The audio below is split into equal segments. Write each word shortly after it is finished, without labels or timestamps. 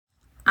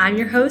I'm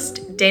your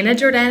host, Dana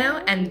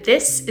Giordano, and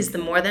this is the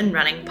More Than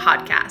Running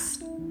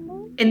podcast.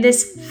 In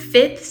this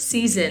 5th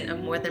season of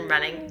More Than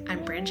Running,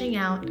 I'm branching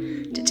out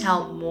to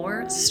tell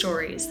more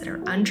stories that are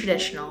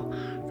untraditional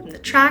from the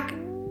track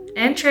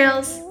and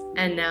trails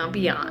and now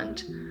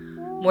beyond.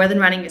 More Than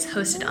Running is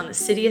hosted on the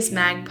Citius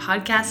Mag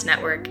podcast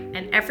network,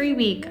 and every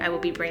week I will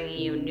be bringing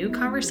you new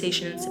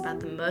conversations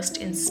about the most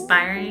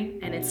inspiring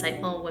and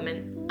insightful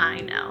women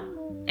I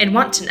know and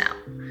want to know.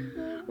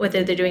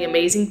 Whether they're doing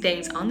amazing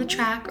things on the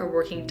track or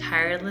working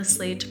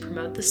tirelessly to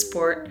promote the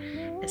sport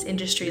as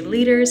industry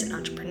leaders and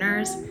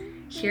entrepreneurs,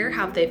 hear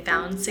how they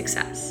found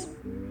success.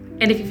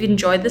 And if you've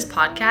enjoyed this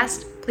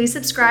podcast, please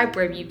subscribe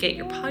wherever you get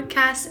your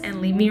podcasts and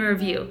leave me a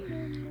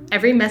review.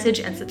 Every message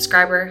and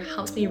subscriber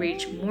helps me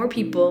reach more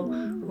people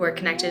who are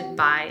connected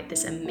by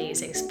this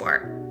amazing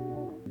sport.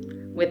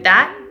 With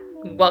that,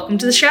 welcome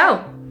to the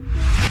show.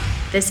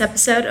 This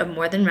episode of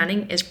More Than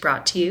Running is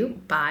brought to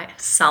you by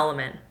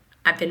Salomon.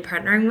 I've been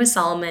partnering with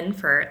Salomon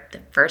for the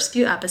first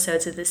few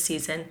episodes of this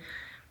season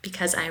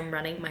because I am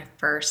running my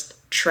first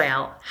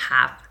trail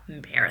half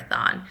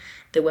marathon,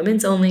 the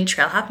women's only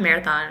trail half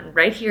marathon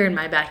right here in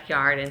my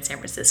backyard in San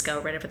Francisco,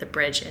 right over the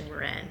bridge in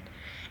Marin.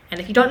 And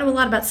if you don't know a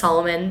lot about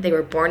Salomon, they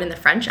were born in the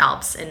French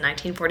Alps in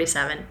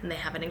 1947, and they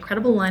have an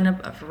incredible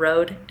lineup of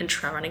road and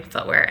trail running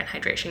footwear and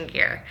hydration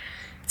gear.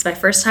 It's my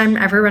first time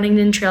ever running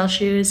in trail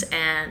shoes,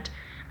 and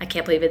I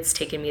can't believe it's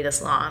taken me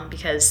this long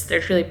because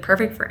they're truly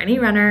perfect for any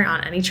runner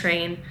on any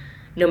terrain,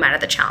 no matter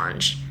the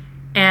challenge.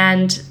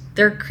 And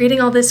they're creating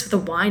all this with a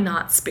why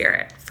not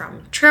spirit.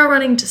 From trail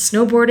running to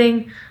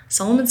snowboarding,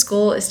 Salomon's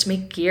goal is to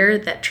make gear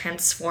that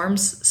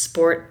transforms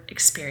sport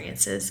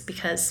experiences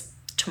because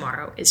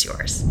tomorrow is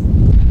yours.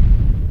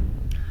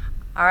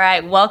 All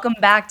right, welcome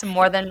back to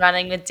More Than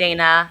Running with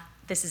Dana.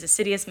 This is a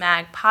Citius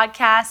Mag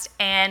podcast,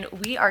 and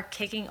we are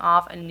kicking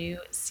off a new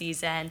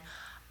season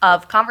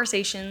of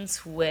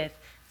conversations with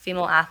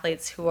female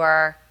athletes who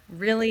are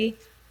really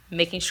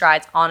making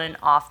strides on and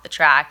off the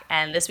track.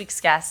 And this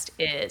week's guest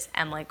is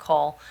Emily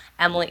Cole.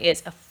 Emily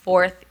is a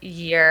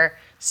 4th-year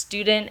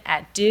student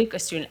at Duke, a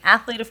student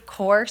athlete, of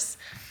course,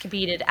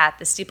 competed at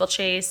the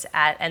steeplechase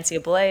at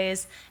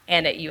NCAA's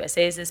and at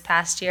USA's this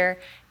past year.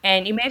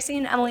 And you may have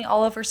seen Emily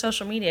all over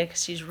social media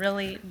because she's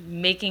really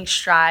making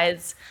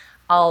strides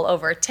all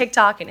over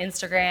TikTok and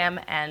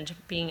Instagram and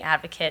being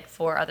advocate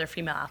for other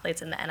female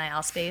athletes in the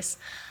NIL space.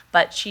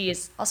 But she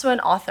is also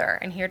an author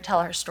and here to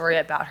tell her story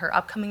about her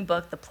upcoming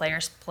book, The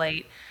Player's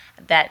Plate,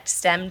 that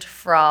stemmed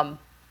from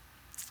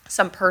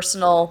a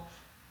personal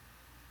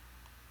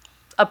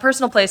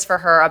place for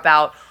her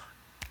about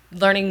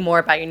learning more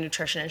about your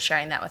nutrition and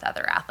sharing that with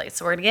other athletes.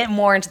 So we're going to get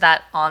more into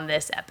that on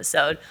this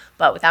episode.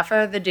 But without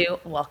further ado,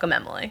 welcome,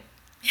 Emily.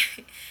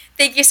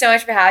 Thank you so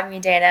much for having me,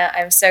 Dana.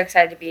 I'm so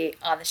excited to be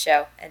on the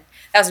show. And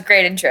that was a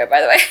great intro, by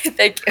the way.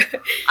 Thank you.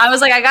 I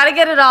was like, I got to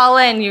get it all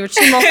in. You were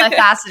too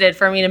multifaceted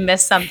for me to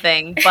miss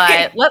something.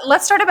 But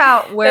let's start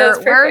about where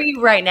are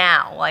you right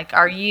now? Like,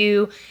 are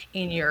you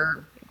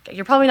you're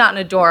probably not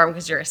in a dorm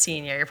because you're a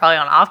senior. You're probably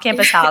on an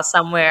off-campus house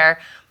somewhere.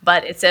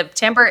 But it's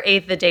September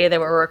 8th, the day that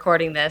we're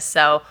recording this.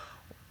 So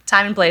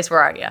time and place,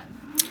 where are you?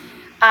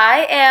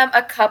 I am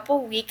a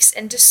couple weeks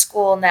into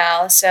school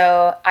now.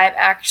 So I'm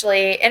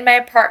actually in my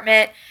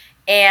apartment,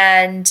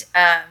 and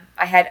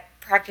I had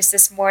practice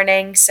this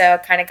morning, so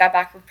kind of got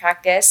back from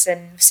practice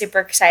and super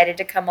excited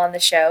to come on the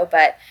show.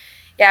 But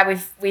yeah,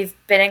 we've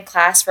been in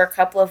class for a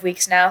couple of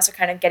weeks now, so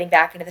kind of getting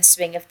back into the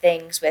swing of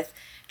things with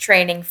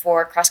training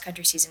for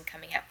cross-country season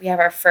coming up. We have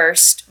our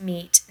first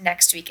meet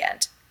next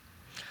weekend.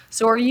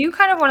 So are you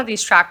kind of one of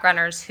these track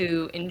runners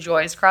who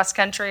enjoys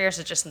cross-country, or is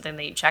it just something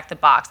that you check the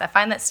box? I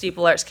find that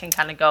steeplers can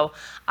kind of go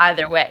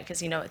either way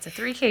because, it's a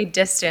 3K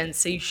distance,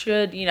 so you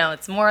should,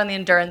 it's more on the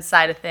endurance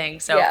side of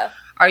things. So yeah.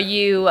 Are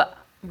you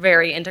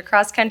very into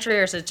cross-country,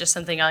 or is it just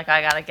something like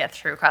I got to get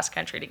through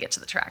cross-country to get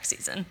to the track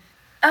season?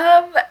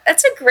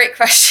 That's a great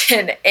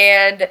question,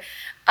 and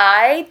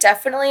I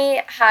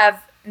definitely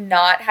have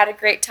not had a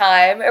great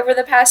time over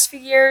the past few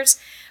years.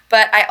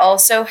 But I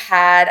also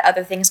had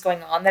other things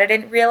going on that I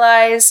didn't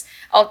realize.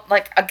 I'll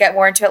get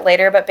more into it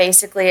later, but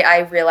basically I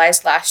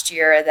realized last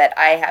year that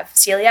I have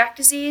celiac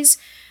disease,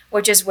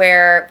 which is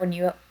where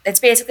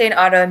it's basically an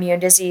autoimmune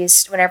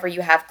disease whenever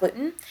you have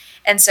gluten.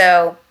 And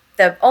so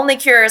the only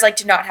cure is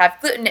to not have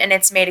gluten, and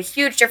it's made a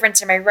huge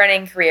difference in my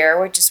running career,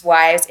 which is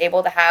why I was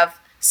able to have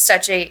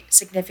such a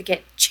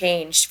significant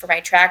change for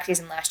my track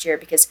season last year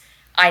because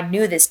I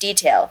knew this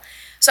detail.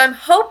 So I'm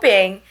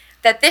hoping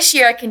that this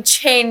year I can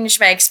change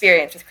my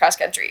experience with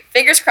cross-country.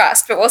 Fingers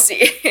crossed, but we'll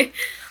see.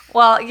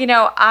 Well,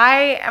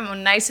 I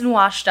am nice and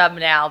washed up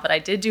now, but I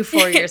did do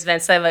 4 years of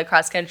NCAA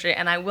cross-country,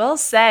 and I will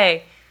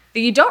say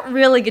that you don't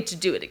really get to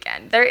do it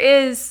again. There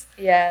is,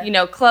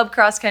 club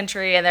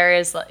cross-country, and there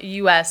is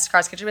U.S.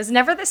 cross-country, but it's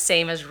never the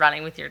same as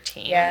running with your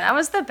team. Yeah. And that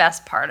was the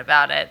best part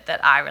about it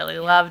that I really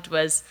loved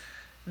was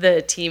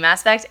the team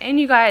aspect. And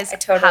you guys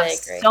have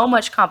so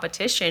much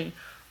competition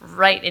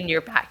right in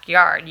your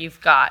backyard. You've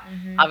got,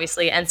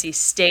 obviously, NC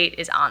State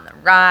is on the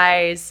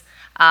rise.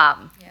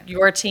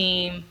 Your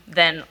team,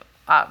 then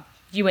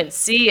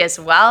UNC as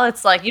well.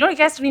 It's like, you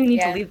guys don't even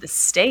need to Yeah. leave the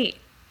state.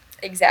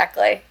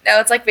 Exactly. No,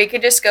 it's like we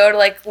could just go to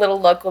like little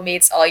local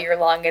meets all year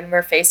long and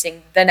we're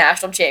facing the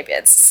national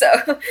champions.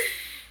 So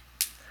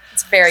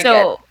it's very good.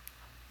 So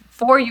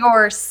for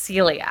your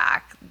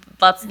celiac,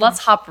 let's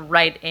hop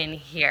right in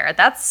here.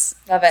 That's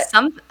Love it.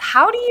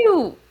 how do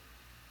you,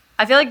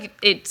 I feel like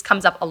it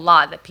comes up a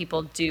lot that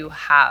people do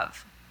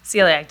have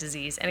celiac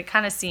disease, and it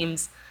kind of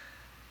seems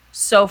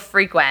so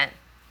frequent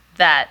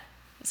that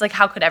it's like,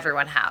 how could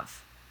everyone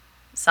have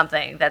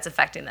something that's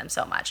affecting them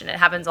so much? And it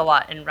happens a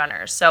lot in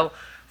runners. So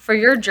for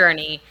your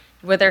journey,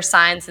 were there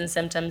signs and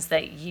symptoms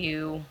that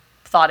you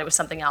thought it was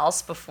something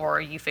else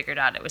before you figured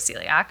out it was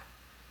celiac?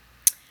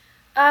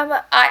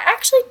 I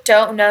actually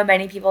don't know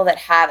many people that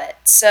have it.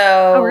 Oh,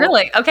 So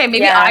really? Okay,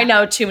 maybe I yeah.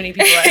 know too many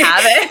people that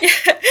have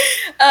it.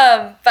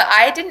 But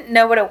I didn't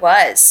know what it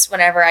was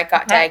whenever I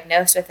got Okay.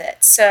 diagnosed with it.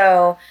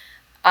 So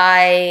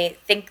I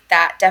think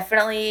that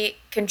definitely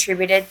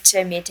contributed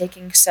to me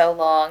taking so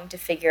long to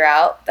figure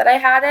out that I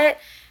had it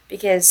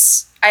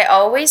because I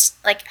always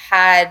like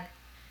had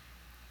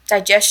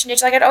digestion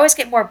issues. Like I'd always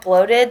get more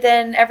bloated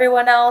than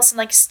everyone else and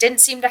like didn't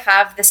seem to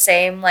have the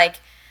same like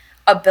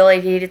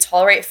ability to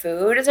tolerate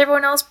food as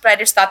everyone else, but I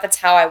just thought that's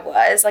how I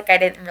was. Like I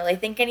didn't really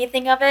think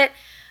anything of it.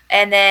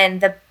 And then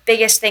the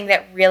biggest thing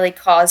that really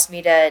caused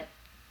me to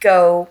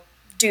go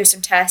do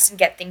some tests and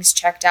get things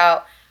checked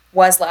out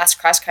was last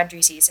cross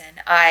country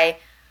season.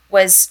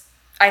 Was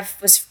I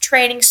was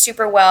training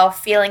super well,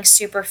 feeling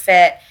super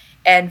fit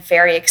and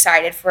very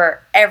excited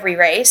for every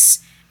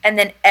race. And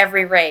then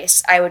every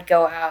race I would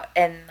go out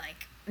and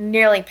like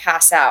nearly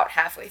pass out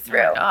halfway Oh my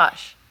through.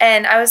 gosh.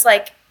 And I was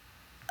like,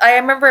 I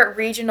remember at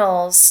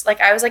regionals, like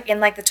I was like in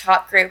like the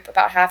top group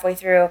about halfway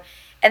through,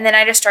 and then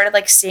I just started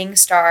like seeing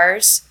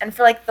stars. And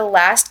for like the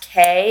last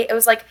K, it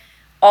was like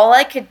all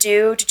I could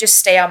do to just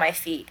stay on my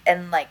feet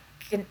and like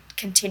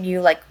continue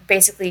like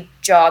basically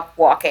jog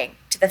walking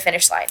to the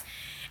finish line.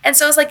 And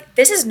so I was like,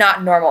 this is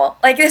not normal.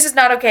 Like this is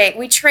not okay.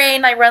 We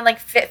train, I run like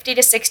 50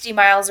 to 60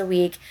 miles a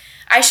week.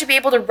 I should be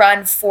able to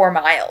run 4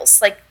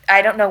 miles. Like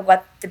I don't know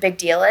what the big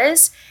deal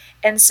is.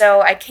 And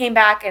so I came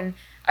back and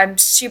I'm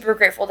super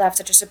grateful to have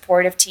such a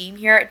supportive team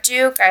here at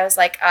Duke. I was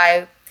like,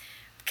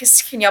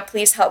 can y'all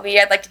please help me?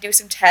 I'd like to do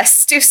some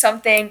tests, do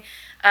something.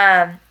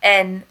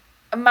 And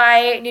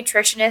my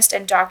nutritionist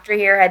and doctor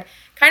here had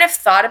kind of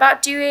thought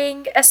about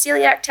doing a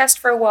celiac test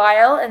for a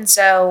while, and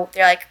so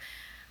they're like,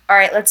 all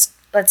right,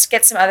 let's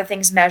get some other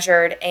things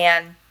measured.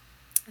 And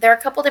there are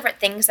a couple different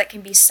things that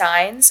can be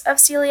signs of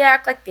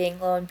celiac, like being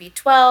low in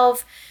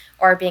B12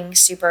 or being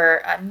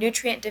super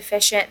nutrient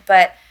deficient.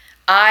 But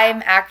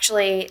I'm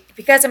actually,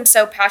 because I'm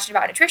so passionate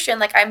about nutrition,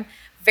 like I'm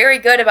very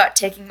good about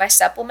taking my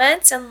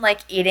supplements and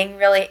like eating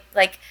really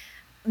like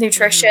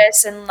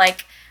nutritious and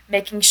like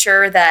making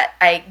sure that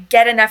I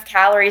get enough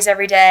calories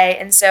every day.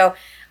 And so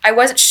I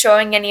wasn't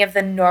showing any of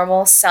the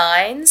normal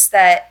signs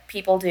that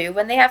people do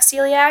when they have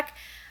celiac.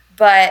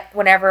 But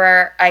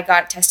whenever I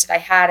got tested, I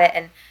had it.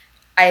 And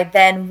I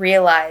then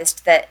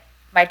realized that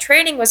my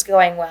training was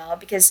going well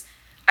because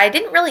I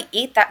didn't really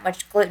eat that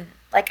much gluten.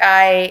 Like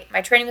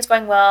my training was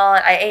going well.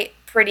 I ate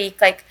pretty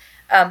like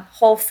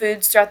whole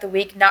foods throughout the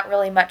week, not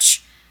really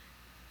much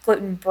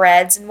gluten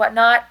breads and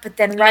whatnot. But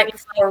then So right maybe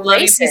it's like before love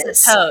your piece of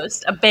races,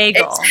 toast, a ex-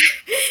 bagel.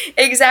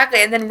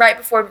 exactly. And then right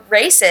before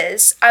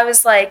races, I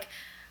was like,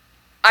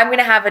 I'm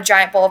gonna have a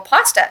giant bowl of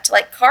pasta to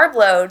like carb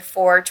load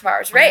for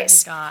tomorrow's Oh my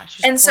race. gosh,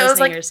 just And so it was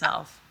poisoning like,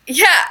 yourself.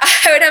 yeah,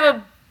 I would have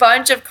a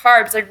bunch of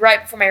carbs like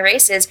right before my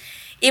races,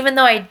 even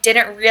though I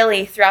didn't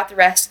really throughout the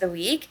rest of the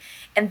week.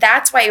 And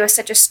that's why it was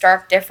such a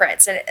stark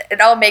difference. And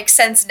it all makes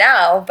sense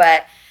now,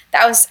 but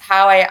that was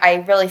how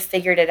I really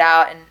figured it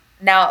out. And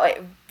now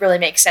it really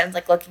makes sense.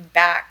 Like looking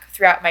back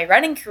throughout my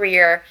running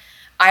career,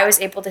 I was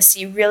able to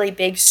see really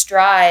big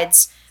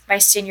strides my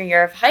senior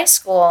year of high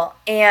school.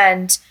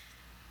 And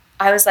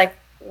I was like,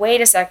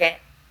 wait a second.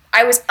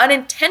 I was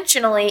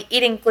unintentionally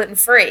eating gluten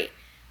free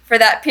for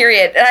that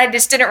period. And I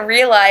just didn't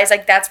realize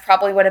like that's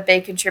probably what a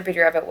big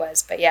contributor of it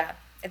was. But yeah,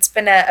 it's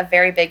been a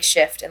very big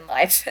shift in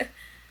life.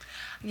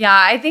 Yeah,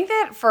 I think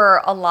that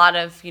for a lot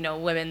of,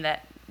 women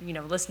that,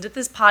 listen to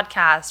this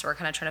podcast or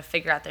kind of trying to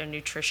figure out their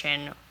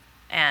nutrition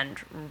and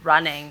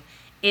running,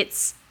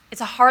 it's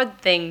a hard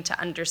thing to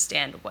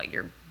understand what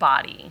your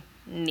body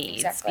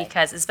needs Exactly.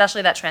 because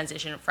especially that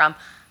transition from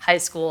high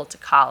school to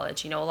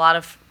college. A lot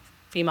of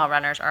female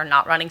runners are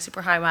not running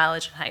super high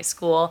mileage in high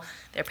school.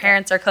 Their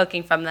parents are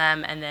cooking from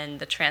them, and then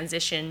the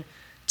transition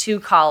to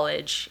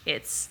college,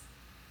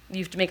 you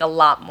have to make a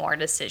lot more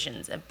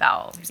decisions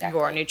about your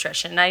Exactly.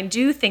 nutrition. And I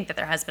do think that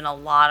there has been a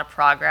lot of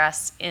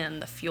progress in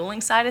the fueling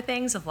side of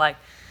things of like,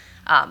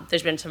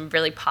 there's been some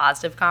really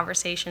positive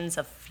conversations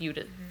of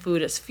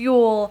food as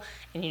fuel,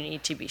 and you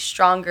need to be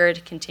stronger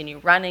to continue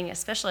running,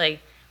 especially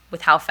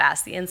with how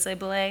fast the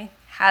NCAA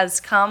has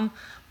come.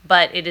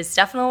 But it is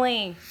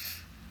definitely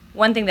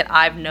one thing that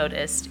I've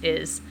noticed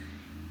is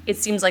it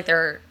seems like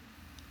a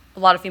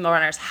lot of female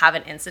runners have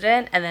an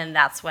incident, and then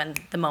that's when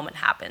the moment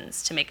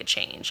happens to make a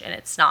change, and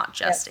it's not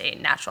just Yep. a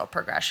natural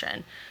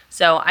progression.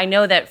 So I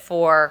know that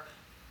for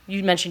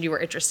you mentioned you were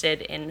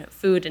interested in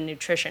food and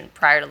nutrition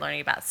prior to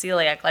learning about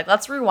celiac. Like,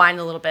 let's rewind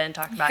a little bit and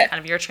talk about kind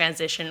of your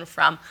transition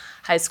from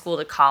high school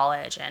to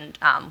college, and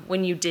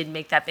when you did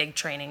make that big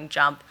training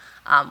jump,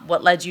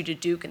 what led you to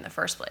Duke in the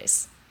first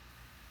place?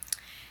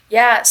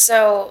 Yeah,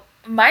 so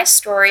my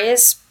story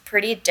is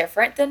pretty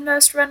different than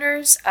most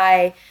runners.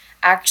 I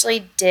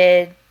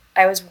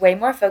was way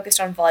more focused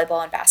on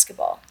volleyball and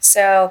basketball.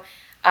 So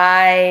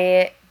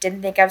I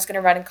didn't think I was going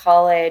to run in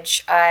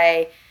college.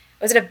 I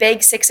was at a big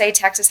 6A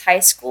Texas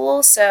high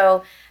school,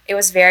 so it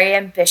was very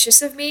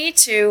ambitious of me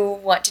to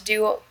want to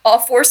do all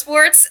four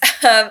sports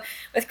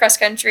with cross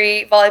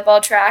country,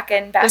 volleyball, track,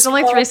 and basketball.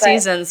 There's only three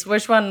seasons.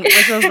 Which was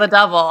the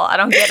double? I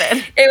don't get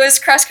it. It was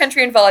cross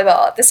country and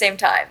volleyball at the same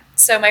time.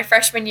 So my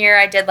freshman year,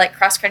 I did like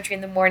cross country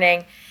in the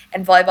morning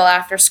and volleyball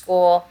after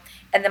school.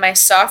 And then my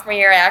sophomore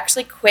year, I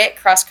actually quit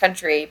cross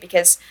country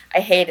because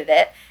I hated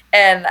it.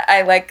 And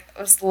I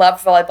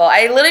loved volleyball.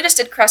 I literally just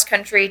did cross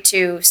country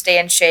to stay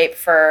in shape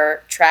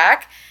for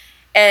track.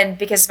 And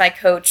because my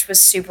coach was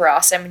super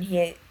awesome and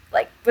he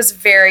was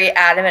very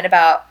adamant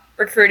about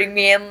recruiting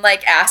me and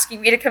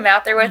asking me to come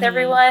out there with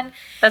everyone.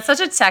 That's such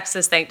a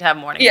Texas thing to have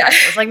morning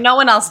practice. Like, no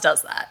one else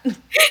does that.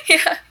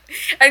 Yeah.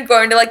 And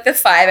going to the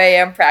 5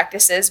 a.m.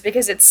 practices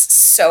because it's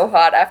so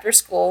hot after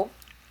school.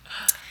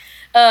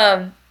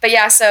 But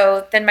yeah,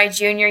 so then my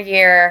junior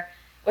year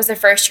was the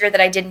first year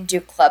that I didn't do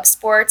club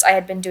sports. I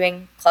had been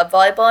doing club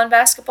volleyball and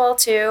basketball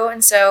too.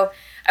 And so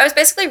I was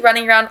basically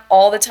running around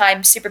all the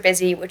time, super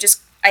busy, which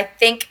is, I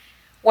think,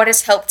 what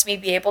has helped me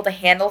be able to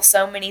handle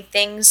so many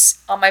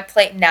things on my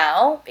plate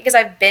now, because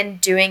I've been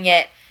doing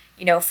it,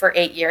 for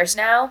 8 years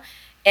now,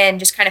 and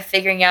just kind of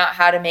figuring out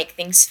how to make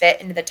things fit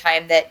into the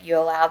time that you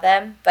allow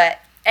them. But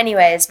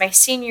anyways, my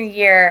senior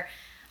year,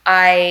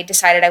 I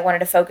decided I wanted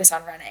to focus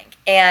on running.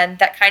 And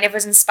that kind of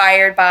was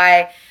inspired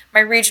by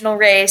my regional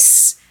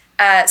race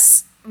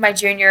my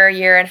junior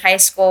year in high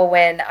school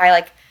when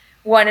I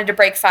wanted to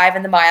break 5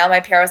 in the mile. My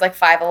PR was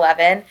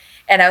 5:11.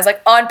 And I was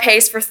on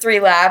pace for 3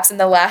 laps. And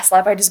the last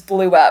lap, I just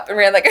blew up and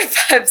ran a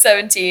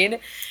 5:17.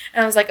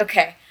 And I was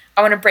okay,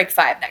 I want to break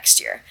 5 next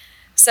year.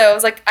 So I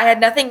was I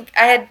had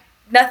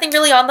nothing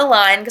really on the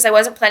line because I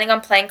wasn't planning on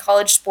playing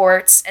college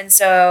sports. And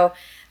so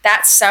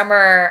that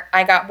summer,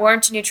 I got more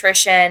into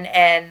nutrition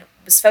and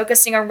was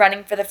focusing on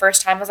running for the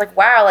first time. I was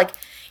wow,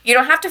 you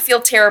don't have to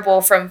feel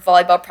terrible from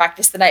volleyball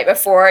practice the night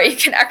before. You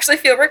can actually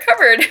feel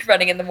recovered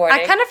running in the morning.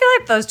 I kind of feel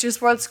like those two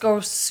sports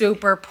go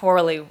super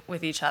poorly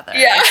with each other.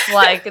 Yeah.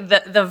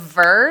 It's the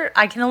vert,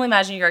 I can only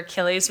imagine your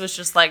Achilles was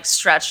just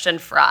stretched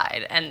and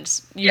fried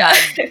and you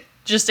had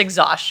just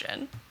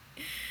exhaustion.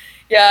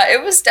 Yeah,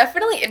 it was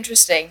definitely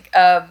interesting.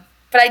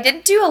 But I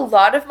didn't do a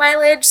lot of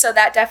mileage, so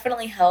that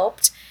definitely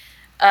helped.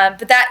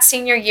 But that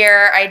senior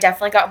year, I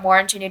definitely got more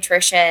into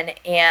nutrition,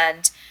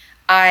 and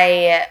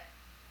I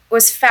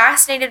was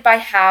fascinated by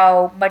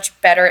how much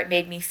better it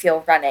made me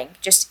feel running,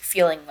 just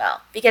feeling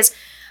well. Because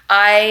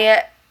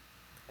I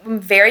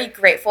am very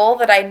grateful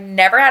that I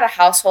never had a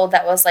household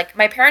that was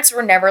my parents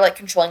were never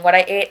controlling what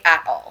I ate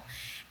at all.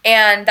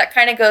 And that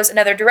kind of goes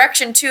another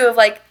direction too of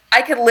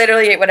I could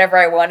literally eat whatever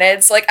I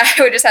wanted. So I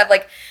would just have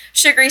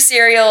sugary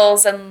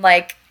cereals and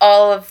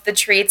all of the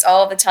treats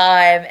all the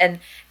time and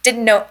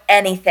didn't know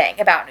anything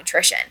about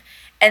nutrition.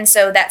 And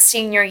so that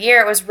senior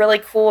year, it was really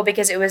cool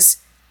because it was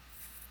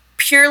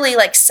purely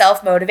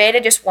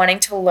self-motivated, just wanting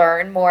to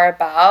learn more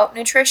about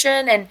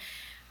nutrition and,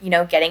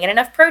 getting in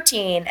enough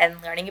protein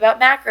and learning about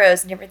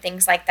macros and different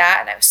things like that.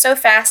 And I was so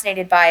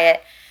fascinated by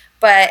it.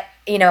 But,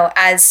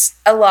 as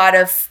a lot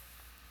of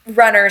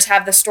runners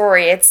have the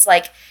story, it's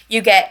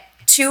you get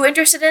too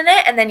interested in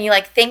it and then you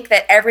think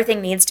that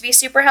everything needs to be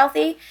super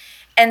healthy.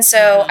 And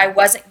so I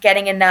wasn't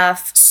getting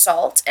enough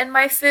salt in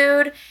my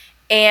food.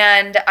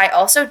 And I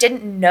also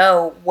didn't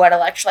know what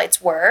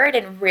electrolytes were. I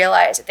didn't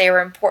realize that they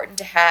were important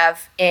to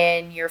have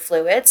in your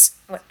fluids.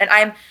 And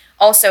I'm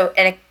also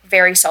in a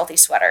very salty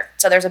sweater.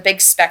 So there's a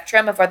big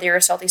spectrum of whether you're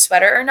a salty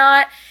sweater or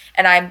not.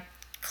 And I'm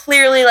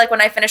clearly,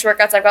 when I finish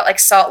workouts, I've got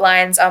salt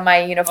lines on my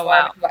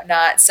uniform and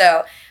whatnot.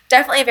 So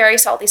definitely a very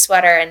salty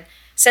sweater. And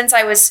since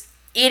I was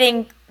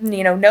eating,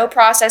 no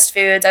processed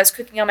foods, I was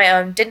cooking on my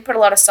own, didn't put a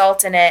lot of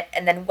salt in it,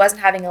 and then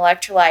wasn't having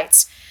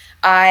electrolytes,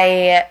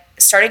 I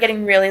started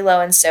getting really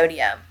low in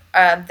sodium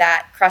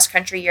that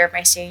cross-country year of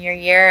my senior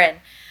year, and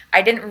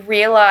I didn't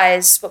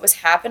realize what was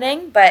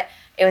happening, but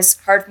it was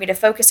hard for me to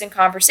focus in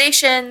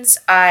conversations.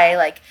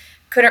 I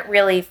couldn't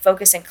really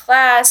focus in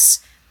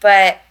class,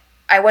 but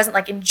I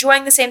wasn't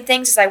enjoying the same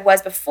things as I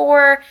was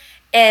before,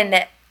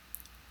 and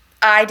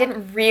I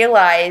didn't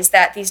realize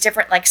that these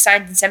different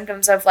signs and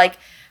symptoms of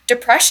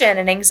depression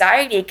and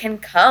anxiety can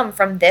come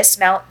from this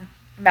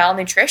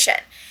malnutrition.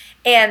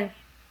 And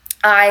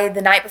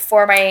the night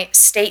before my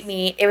state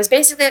meet, it was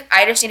basically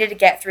I just needed to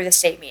get through the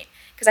state meet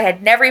because I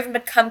had never even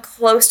become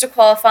close to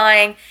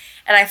qualifying.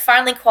 And I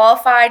finally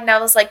qualified and I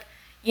was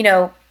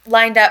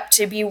lined up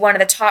to be one of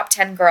the top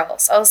 10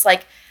 girls. I was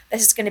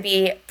this is going to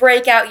be a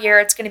breakout year.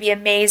 It's going to be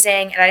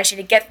amazing. And I just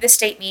need to get through the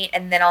state meet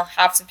and then I'll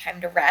have some time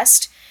to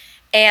rest.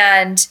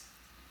 And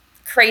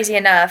crazy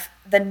enough,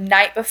 the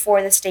night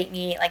before the state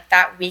meet, like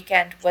that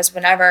weekend was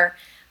whenever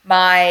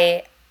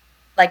my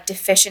like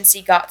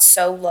deficiency got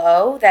so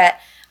low that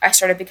I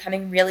started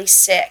becoming really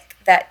sick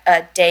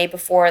that day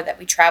before that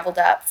we traveled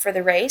up for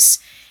the race.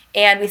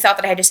 And we thought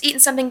that I had just eaten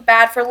something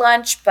bad for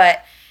lunch,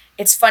 but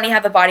it's funny how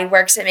the body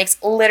works. It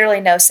makes literally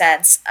no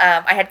sense.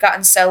 I had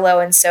gotten so low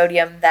in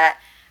sodium that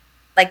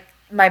like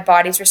my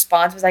body's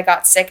response was I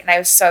got sick and I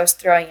was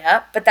throwing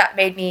up, but that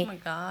made me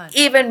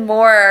even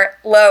more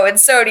low in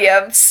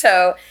sodium.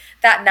 So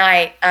that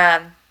night,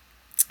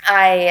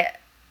 I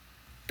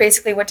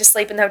basically went to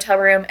sleep in the hotel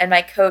room, and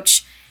my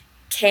coach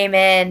came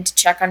in to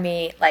check on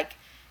me like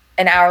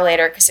an hour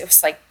later because it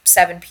was like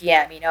 7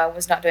 p.m. I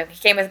was not doing. He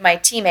came with my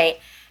teammate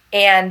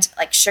and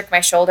like shook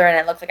my shoulder, and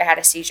it looked like I had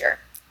a seizure.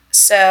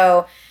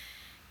 So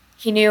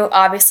he knew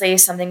obviously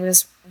something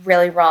was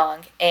really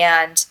wrong,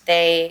 and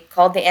they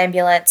called the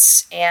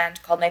ambulance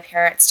and called my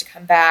parents to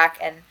come back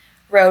and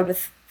rode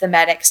with the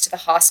medics to the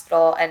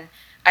hospital. And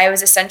I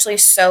was essentially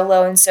so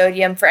low in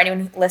sodium. For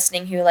anyone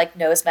listening who like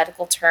knows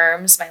medical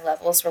terms, my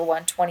levels were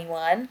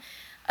 121.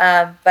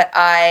 But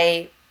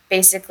I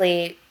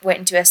basically went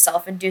into a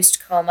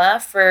self-induced coma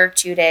for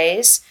 2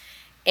 days,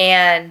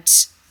 and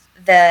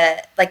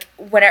the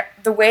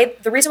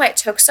reason why it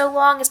took so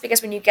long is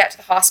because when you get to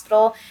the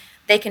hospital,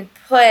 they can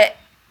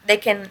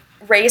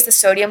raise the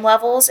sodium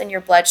levels in your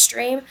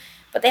bloodstream,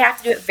 but they have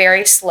to do it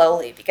very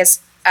slowly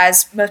because,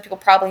 as most people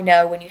probably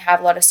know, when you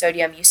have a lot of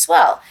sodium, you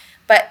swell.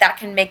 But that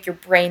can make your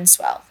brain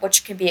swell,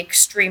 which can be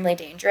extremely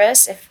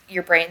dangerous. If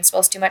your brain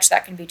swells too much,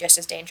 that can be just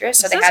as dangerous.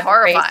 So this is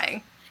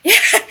horrifying. Yeah,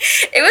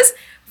 it was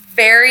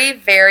very,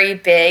 very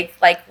big,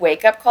 like,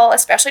 wake-up call,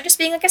 especially just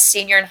being, like, a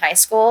senior in high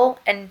school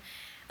and,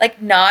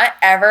 like, not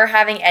ever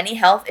having any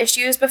health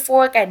issues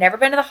before. Like, I'd never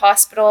been to the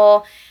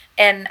hospital,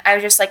 and I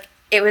was just, like,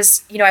 it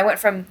was, I went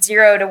from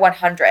 0 to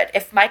 100.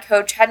 If my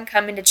coach hadn't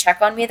come in to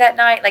check on me that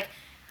night, like,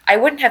 I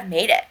wouldn't have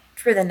made it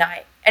through the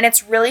night. And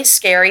it's really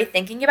scary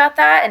thinking about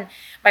that, and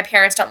my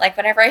parents don't like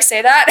whenever I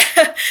say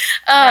that.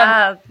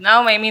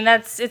 No, I mean,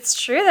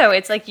 it's true, though.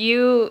 It's like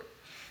you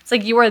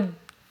were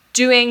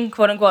doing,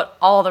 quote unquote,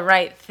 all the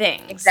right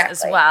things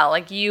as well.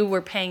 Like, you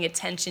were paying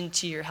attention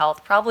to your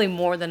health probably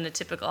more than a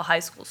typical high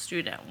school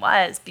student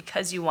was,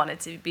 because you wanted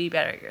to be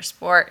better at your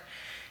sport.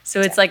 So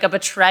it's like a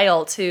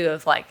betrayal too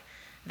of like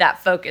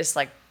that focus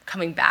like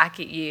coming back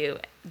at you,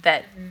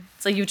 that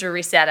it's like you have to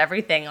reset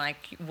everything,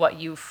 like what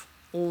you've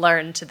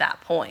learned to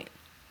that point.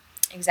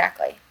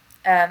 Exactly.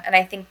 And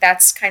I think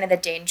that's kind of the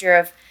danger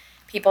of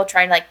people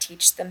trying to like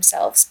teach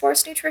themselves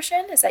sports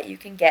nutrition, is that you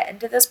can get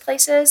into those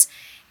places,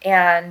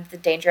 and the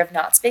danger of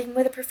not speaking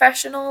with a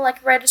professional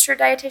like a registered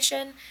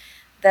dietitian.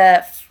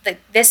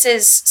 This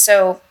is,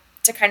 so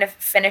to kind of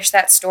finish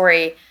that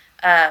story,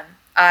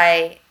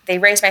 they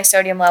raised my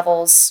sodium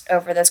levels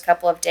over those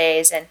couple of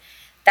days, and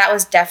that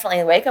was definitely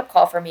a wake-up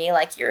call for me.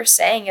 Like you're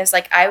saying, is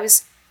like I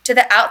was, to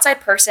the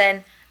outside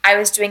person, I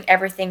was doing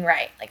everything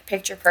right, like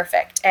picture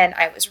perfect, and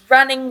I was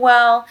running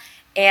well,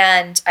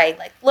 and I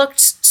like looked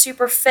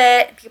super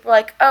fit, and people were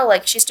like, oh,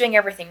 like she's doing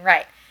everything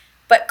right.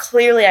 But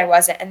clearly I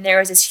wasn't, and there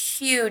was this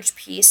huge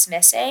piece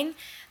missing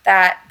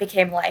that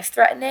became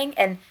life-threatening,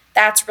 and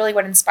that's really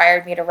what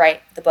inspired me to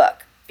write the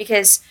book,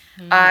 because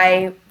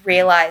I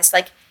realized,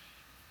 like,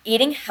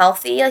 eating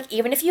healthy, like,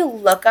 even if you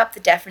look up the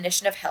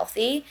definition of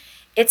healthy,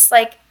 it's,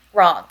 like,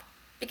 wrong,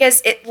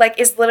 because it, like,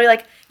 is literally,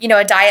 like,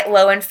 a diet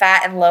low in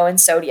fat and low in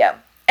sodium,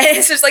 and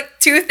it's just, like,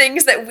 two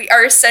things that we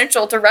are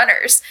essential to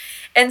runners,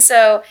 and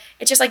so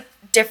it's just, like,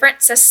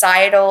 different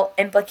societal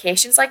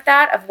implications like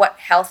that of what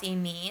healthy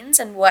means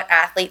and what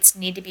athletes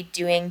need to be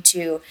doing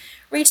to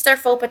reach their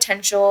full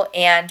potential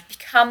and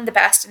become the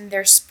best in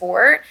their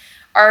sport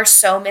are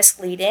so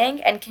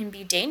misleading and can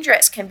be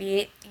dangerous, can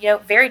be,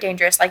 very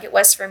dangerous, like it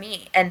was for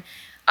me. And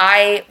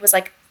I was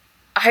like,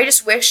 I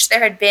just wish there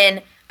had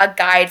been a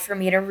guide for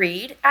me to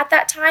read at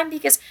that time,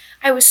 because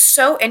I was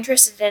so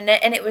interested in it,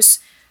 and it was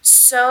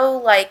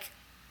so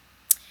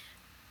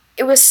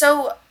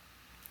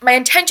my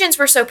intentions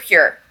were so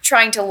pure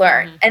trying to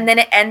learn, and then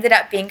it ended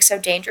up being so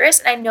dangerous.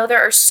 And I know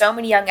there are so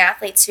many young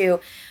athletes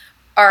who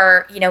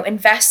are,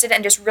 invested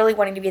and just really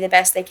wanting to be the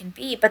best they can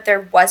be, but there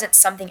wasn't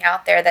something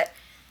out there that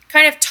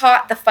kind of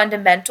taught the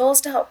fundamentals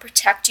to help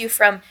protect you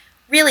from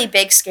really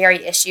big,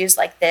 scary issues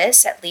like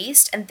this, at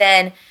least. And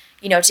then,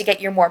 to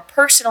get your more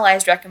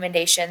personalized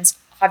recommendations,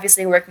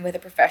 obviously working with a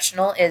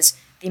professional is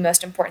the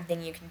most important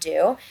thing you can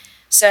do.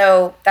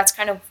 So that's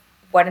kind of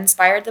what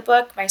inspired the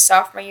book. My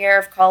sophomore year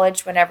of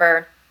college,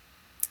 whenever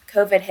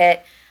COVID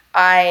hit,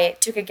 I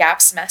took a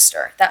gap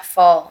semester that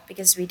fall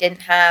because we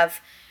didn't have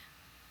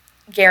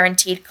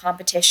guaranteed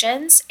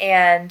competitions,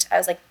 and I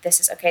was like, this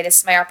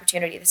is my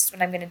opportunity, this is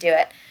when I'm going to do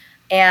it.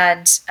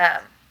 And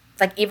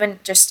even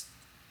just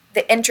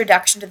the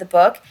introduction to the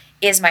book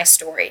is my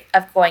story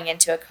of going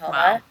into a coma.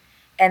 Wow.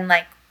 And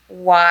like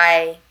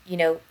why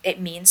it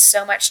means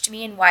so much to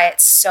me, and why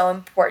it's so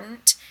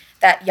important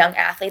that young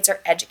athletes are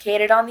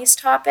educated on these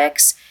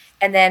topics.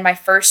 And then my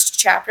first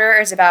chapter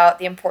is about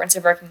the importance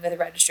of working with a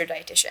registered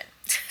dietitian.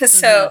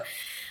 So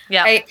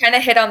I kind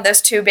of hit on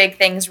those two big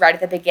things right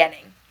at the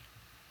beginning.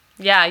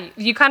 Yeah,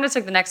 you kind of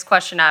took the next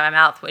question out of my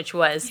mouth, which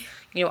was,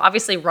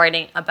 obviously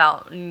writing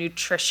about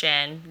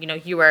nutrition.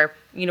 You were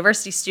a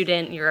university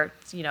student.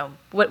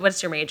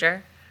 What's your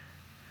major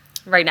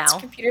right It's now?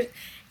 computer.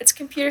 It's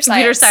computer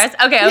Computer science.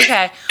 science.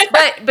 Okay.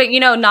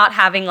 But not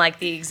having like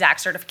the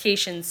exact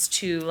certifications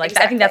to like, I think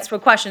Exactly. that's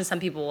what questions some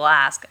people will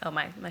ask. Oh,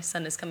 my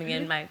son is coming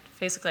in. My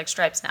face looks like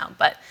stripes now.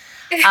 But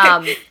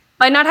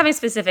by not having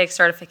specific Of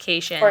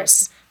certifications,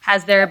 course.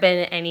 has there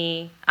been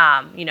any,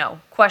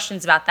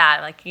 questions about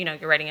that? Like,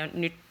 you're writing a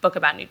new book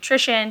about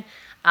nutrition.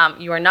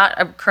 You are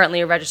not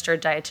currently a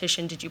registered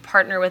dietitian. Did you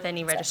partner with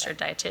any registered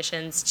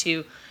dietitians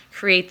to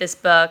create this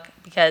book?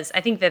 Because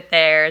I think that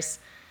there's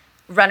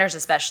runners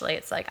especially,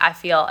 it's like I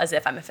feel as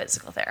if I'm a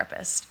physical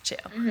therapist too.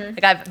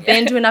 Like I've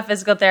been to enough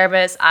physical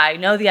therapists. I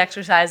know the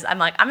exercise. I'm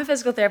like, I'm a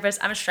physical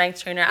therapist. I'm a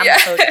strength trainer. I'm a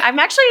coach. I'm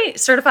actually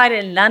certified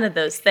in none of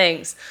those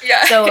things.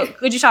 Yeah. So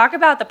could you talk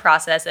about the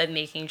process of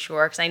making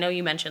sure, because I know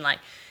you mentioned like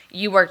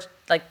you worked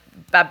like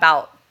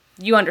about,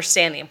 you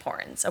understand the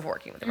importance of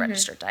working with a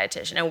registered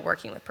dietitian and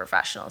working with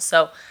professionals.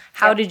 So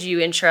how did you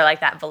ensure like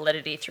that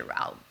validity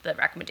throughout the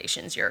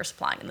recommendations you're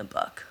supplying in the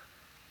book?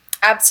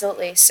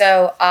 Absolutely.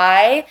 So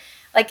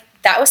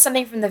that was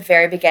something from the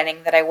very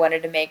beginning that I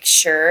wanted to make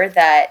sure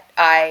that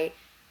I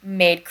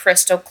made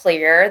crystal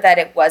clear that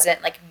it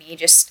wasn't like me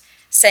just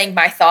saying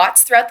my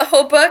thoughts throughout the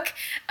whole book.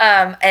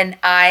 And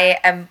I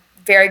am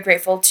very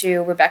grateful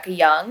to Rebecca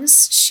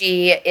Youngs.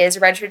 She is a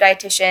registered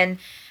dietitian.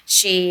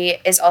 She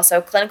is also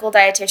a clinical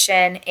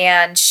dietitian,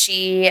 and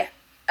she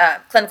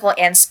clinical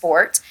and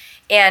sport.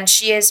 And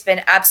she has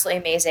been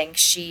absolutely amazing.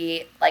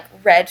 She like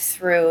read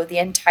through the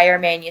entire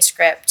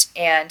manuscript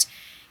and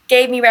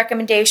gave me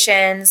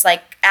recommendations,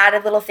 like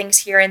added little things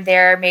here and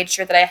there, made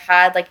sure that I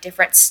had like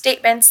different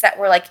statements that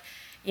were like,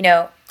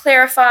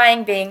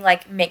 clarifying, being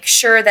like, make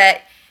sure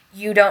that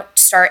you don't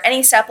start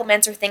any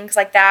supplements or things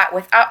like that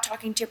without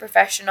talking to a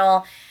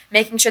professional,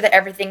 making sure that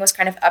everything was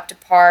kind of up to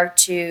par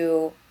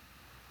to,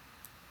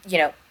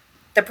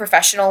 the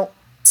professional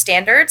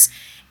standards.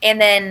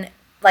 And then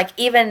like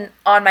even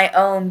on my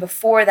own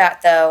before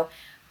that though,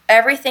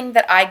 everything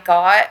that I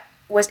got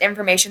was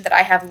information that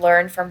I have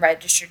learned from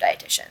registered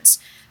dietitians.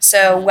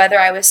 So whether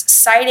I was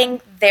citing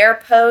their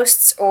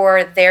posts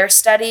or their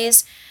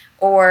studies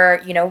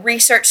or,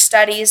 research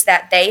studies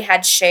that they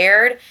had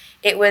shared,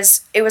 it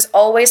was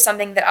always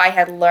something that I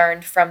had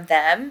learned from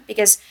them,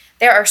 because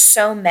there are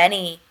so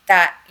many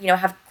that,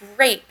 have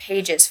great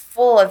pages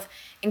full of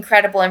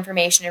incredible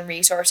information and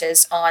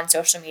resources on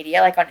social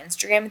media, like on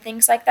Instagram and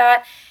things like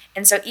that.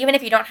 And so even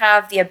if you don't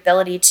have the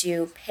ability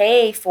to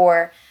pay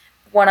for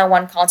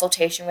one-on-one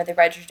consultation with a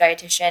registered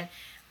dietitian,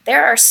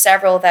 there are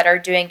several that are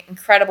doing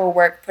incredible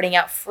work putting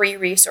out free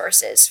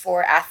resources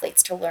for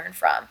athletes to learn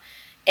from.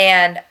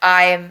 And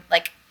I'm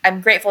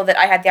grateful that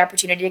I had the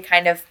opportunity to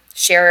kind of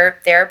share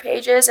their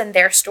pages and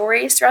their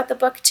stories throughout the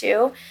book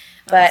too.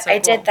 But So I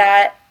cool. did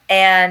that,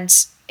 and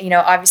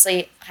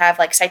obviously have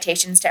like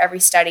citations to every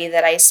study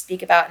that I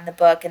speak about in the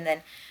book. And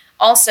then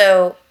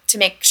also to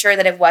make sure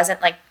that it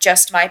wasn't like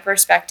just my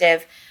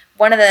perspective,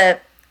 one of the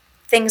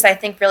things I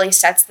think really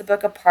sets the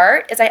book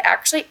apart is I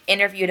actually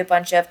interviewed a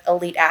bunch of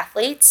elite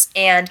athletes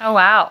and Oh,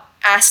 wow.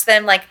 asked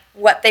them like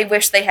what they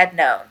wish they had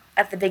known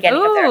at the beginning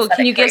of their Ooh, athletic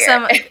can you give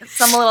career.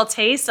 some little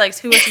taste? Like,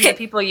 who are some of the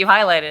people you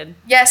highlighted?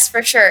 Yes,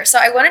 for sure. So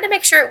I wanted to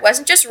make sure it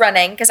wasn't just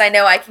running, because I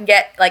know I can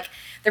get like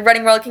the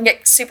running world can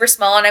get super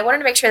small, and I wanted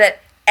to make sure that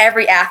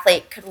every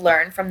athlete could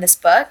learn from this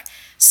book.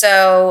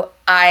 So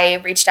I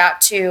reached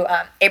out to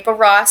April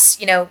Ross,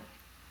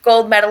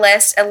 gold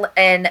medalist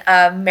in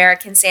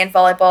American sand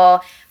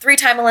volleyball,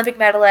 3-time Olympic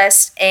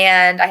medalist,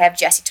 and I have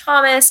Jesse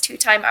Thomas,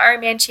 2-time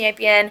Ironman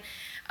champion.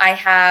 I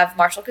have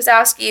Marshall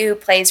Kozlowski, who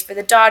plays for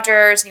the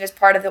Dodgers, and he was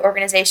part of the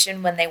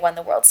organization when they won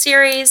the World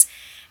Series,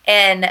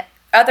 and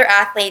other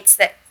athletes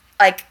that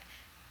like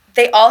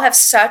they all have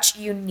such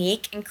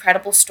unique,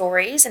 incredible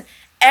stories, and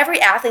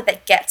every athlete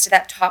that gets to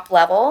that top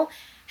level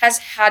has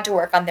had to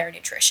work on their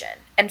nutrition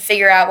and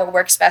figure out what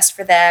works best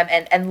for them,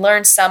 and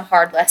learn some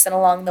hard lesson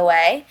along the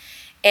way.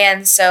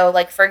 And so,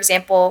 like, for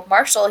example,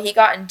 Marshall, he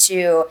got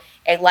into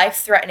a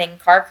life-threatening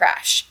car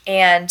crash,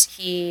 and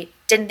he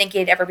didn't think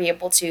he'd ever be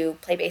able to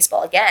play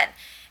baseball again.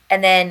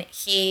 And then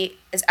he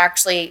is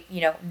actually,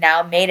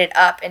 now made it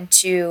up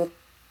into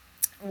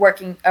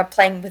working,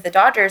 playing with the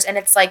Dodgers. And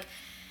it's like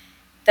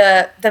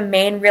the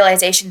main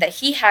realization that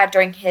he had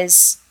during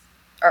his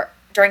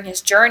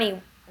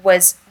journey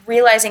was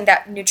realizing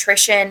that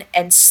nutrition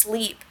and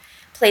sleep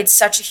played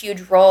such a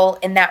huge role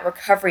in that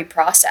recovery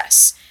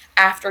process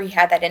after he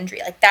had that injury.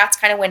 Like, that's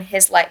kind of when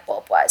his light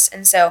bulb was.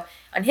 And so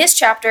on his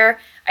chapter,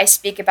 I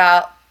speak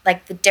about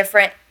like the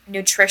different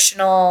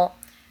nutritional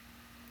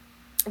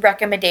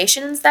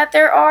recommendations that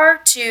there are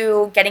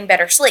to getting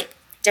better sleep,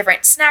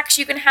 different snacks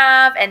you can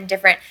have, and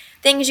different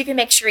things you can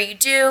make sure you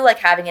do, like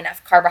having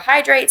enough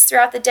carbohydrates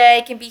throughout the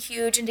day can be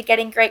huge into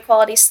getting great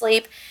quality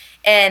sleep.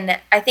 And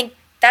I think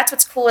that's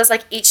what's cool, is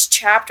like each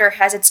chapter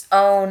has its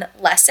own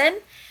lesson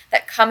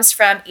that comes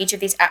from each of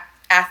these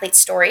athlete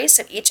stories.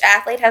 So each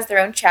athlete has their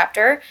own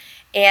chapter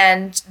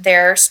and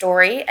their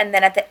story. And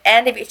then at the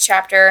end of each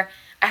chapter,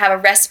 I have a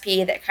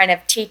recipe that kind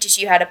of teaches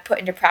you how to put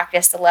into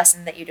practice the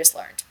lesson that you just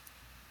learned.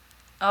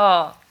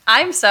 Oh,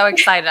 I'm so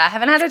excited. I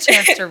haven't had a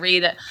chance to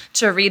read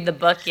the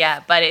book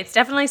yet, but it's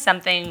definitely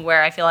something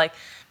where I feel like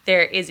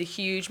there is a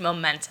huge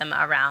momentum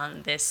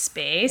around this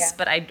space. Yeah.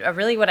 But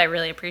what I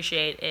really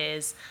appreciate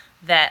is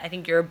that I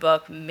think your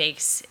book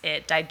makes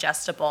it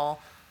digestible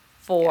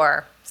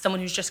for someone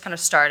who's just kind of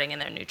starting in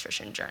their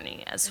nutrition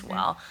journey as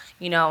well.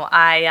 You know,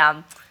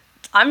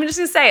 I'm just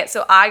gonna say it.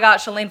 So I got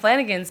Shalane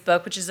Flanagan's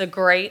book, which is a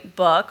great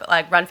book,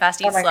 like Run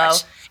Fast, Eat Oh my Slow,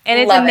 gosh. and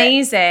it's Love it.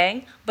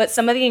 amazing. But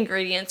some of the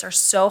ingredients are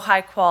so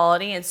high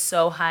quality and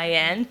so high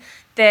end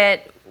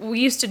that we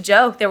used to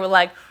joke. They were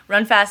like,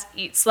 "Run fast,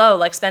 eat slow,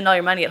 like spend all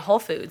your money at Whole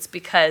Foods,"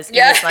 because it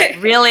Yeah. was like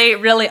really,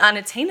 really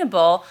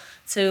unattainable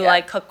to Yeah.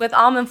 like cook with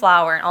almond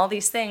flour and all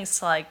these things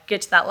to like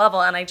get to that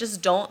level. And I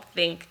just don't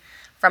think,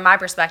 from my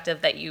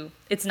perspective, that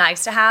it's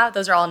nice to have.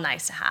 Those are all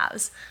nice to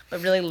haves,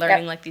 but really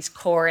learning like these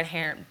core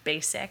inherent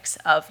basics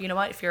of, you know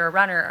what, if you're a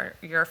runner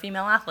or you're a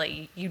female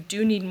athlete, you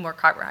do need more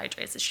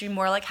carbohydrates. It should be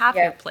more like half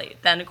your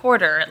plate than a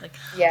quarter. Like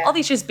all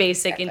these just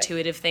basic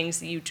intuitive things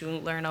that you do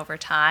learn over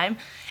time.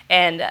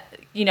 And,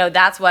 you know,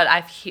 that's what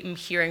I'm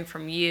hearing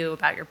from you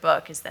about your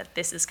book, is that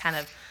this is kind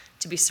of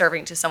to be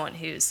serving to someone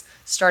who's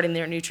starting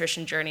their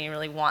nutrition journey and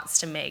really wants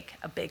to make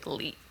a big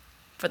leap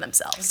for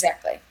themselves.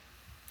 Exactly.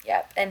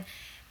 Yeah. And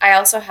I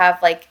also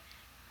have like,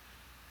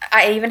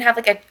 I even have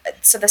like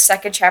so the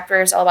second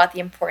chapter is all about the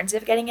importance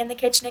of getting in the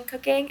kitchen and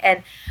cooking.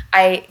 And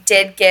I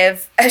did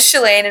give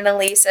Shalane and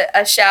Elise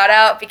a shout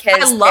out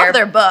because I love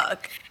their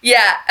book.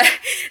 Yeah.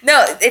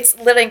 No, it's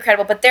literally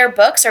incredible. But their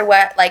books are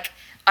what like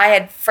I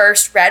had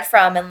first read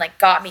from and like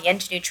got me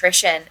into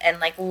nutrition and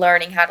like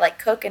learning how to like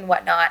cook and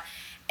whatnot.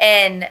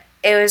 And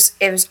it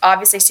was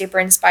obviously super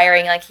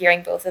inspiring, like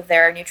hearing both of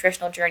their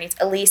nutritional journeys.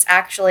 Elise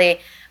actually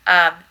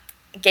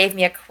gave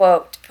me a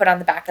quote to put on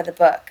the back of the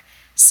book.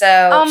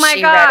 So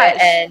she read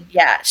it, and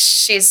yeah,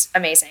 she's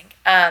amazing.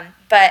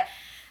 But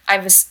I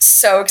was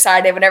so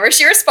excited whenever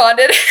she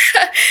responded.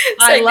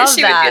 I love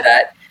she that. would do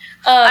that.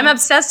 I'm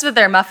obsessed with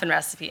their muffin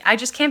recipe. I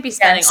just can't be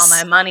spending all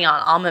my money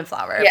on almond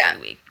flour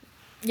every week.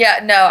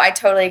 Yeah, no, I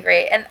totally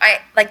agree. And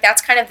I like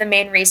that's kind of the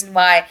main reason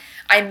why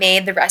I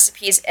made the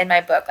recipes in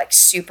my book like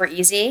super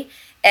easy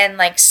and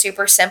like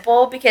super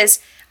simple, because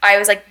I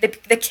was like,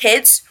 the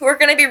kids who are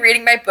going to be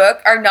reading my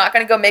book are not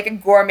going to go make a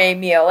gourmet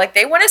meal. Like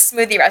they want a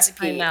smoothie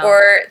recipe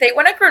or they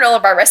want a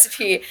granola bar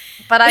recipe.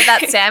 But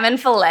that salmon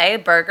filet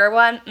burger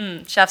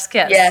one, chef's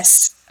kiss.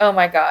 Yes. Oh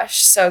my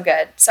gosh, so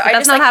good. So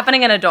that's not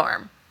happening in a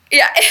dorm.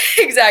 Yeah,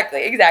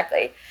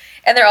 exactly.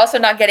 And they're also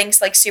not getting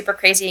like super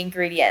crazy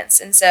ingredients.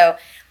 And so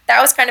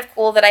that was kind of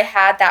cool that I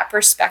had that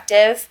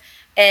perspective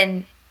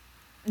and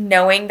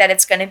knowing that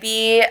it's going to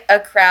be a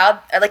crowd,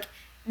 like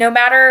no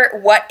matter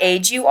what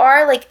age you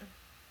are, like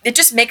it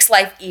just makes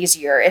life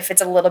easier if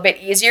it's a little bit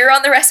easier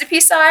on the recipe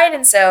side.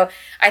 And so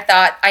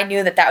I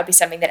knew that would be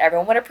something that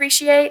everyone would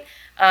appreciate.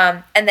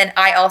 And then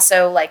I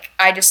also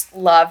I just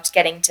loved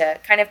getting to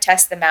kind of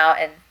test them out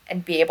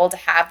and be able to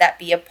have that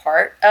be a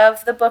part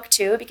of the book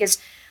too, because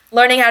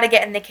learning how to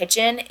get in the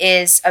kitchen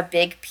is a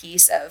big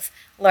piece of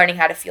learning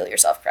how to fuel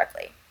yourself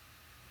correctly.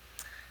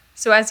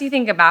 So as you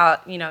think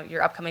about,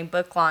 your upcoming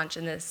book launch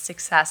and the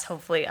success,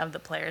 hopefully, of The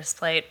Player's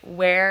Plate,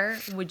 where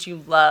would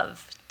you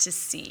love to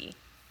see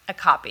a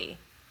copy?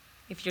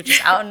 If you're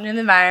just out in an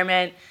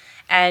environment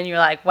and you're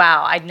like,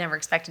 wow, I'd never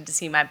expected to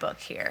see my book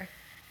here.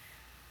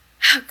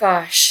 Oh,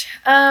 gosh.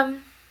 I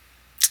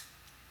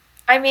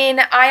mean,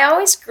 I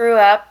always grew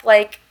up,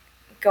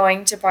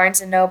 going to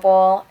Barnes &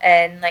 Noble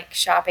and,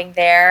 shopping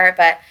there,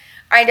 but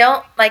I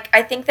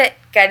think that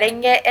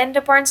getting it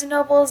into Barnes &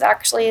 Noble is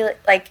actually,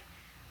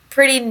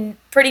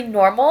 pretty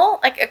normal,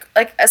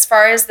 like as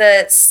far as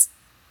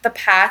the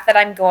path that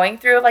I'm going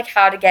through,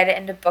 how to get it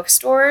into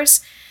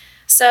bookstores.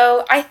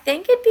 So I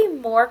think it'd be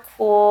more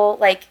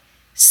cool,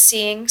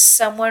 seeing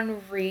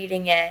someone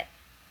reading it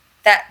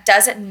that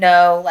doesn't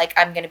know,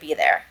 I'm going to be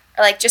there.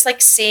 Or, just,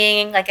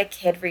 seeing, a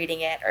kid reading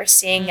it or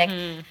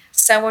seeing,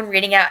 someone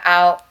reading it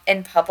out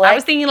in public. I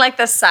was thinking,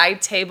 the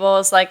side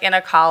tables, in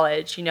a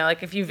college,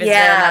 if you visit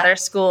another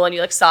school and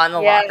you, saw in the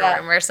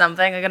locker room or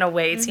something, an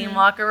away team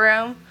locker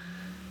room.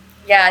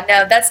 Yeah,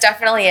 no, that's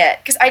definitely it.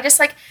 Because I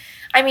just,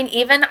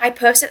 even I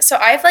posted, so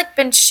I've,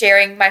 been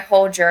sharing my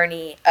whole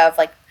journey of,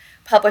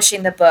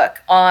 publishing the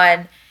book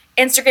on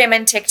Instagram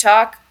and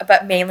TikTok,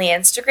 but mainly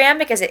Instagram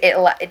because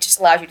it just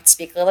allows you to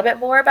speak a little bit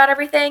more about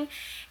everything.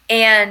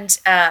 And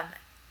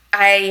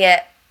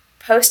I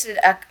posted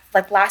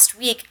last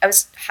week, I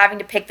was having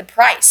to pick the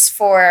price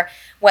for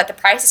what the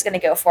price is going to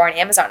go for on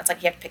Amazon. It's you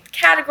have to pick the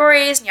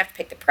categories and you have to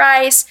pick the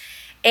price.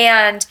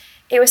 And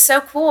it was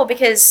so cool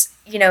because,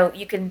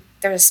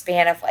 there's a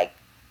span of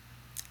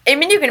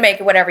you can make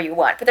it whatever you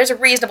want, but there's a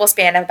reasonable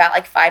span of about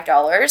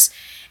 $5.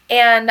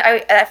 And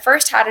I at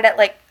first had it at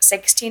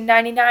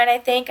 $16.99, I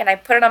think, and I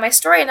put it on my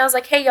story and I was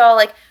like, hey y'all,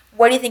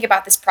 what do you think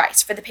about this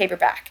price for the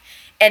paperback?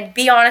 And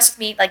be honest with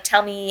me,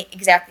 tell me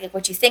exactly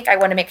what you think. I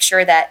want to make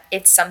sure that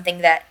it's something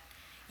that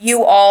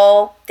you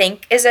all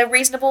think is a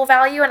reasonable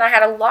value. And I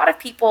had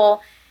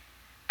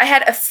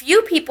a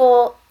few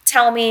people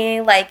tell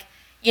me like,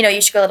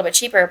 you should go a little bit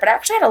cheaper. But I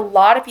actually had a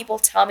lot of people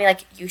tell me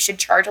like, you should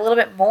charge a little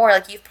bit more.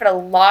 Like you've put a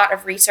lot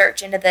of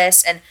research into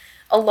this and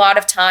a lot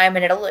of time,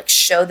 and it'll like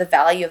show the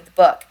value of the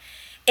book.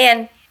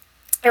 And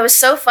it was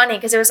so funny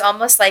because it was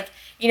almost like,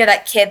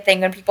 that kid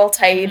thing when people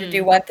tell you to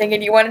do one thing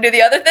and you want to do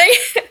the other thing.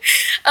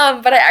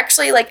 But I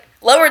actually like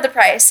lowered the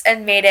price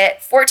and made it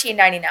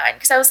 $14.99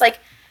 because I was like,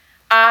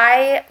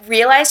 I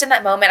realized in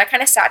that moment, I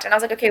kind of sat down. I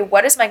was like, okay,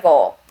 what is my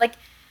goal? Like,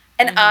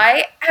 and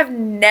I have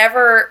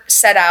never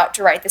set out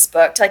to write this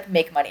book to like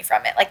make money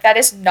from it. Like that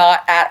is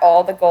not at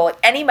all the goal.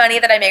 Any money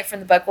that I make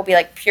from the book will be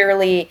like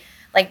purely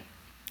like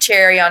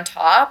cherry on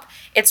top.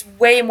 It's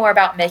way more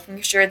about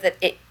making sure that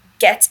it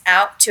gets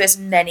out to as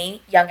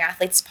many young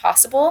athletes as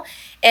possible.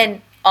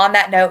 And on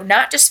that note,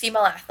 not just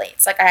female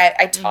athletes. Like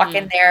I talk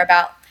in there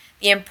about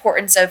the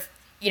importance of,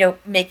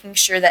 making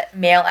sure that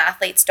male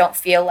athletes don't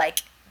feel like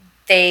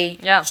they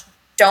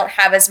don't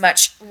have as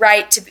much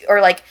right to be, or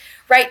like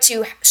right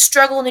to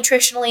struggle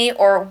nutritionally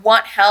or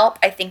want help.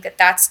 I think that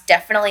that's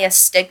definitely a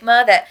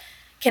stigma that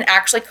can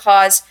actually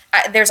cause,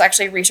 there's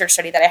actually a research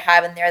study that I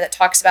have in there that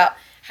talks about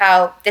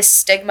how this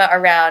stigma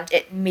around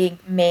it being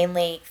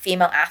mainly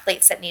female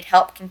athletes that need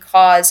help can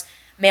cause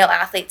male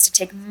athletes to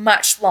take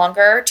much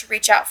longer to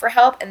reach out for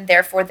help, and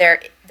therefore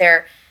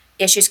their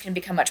issues can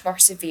become much more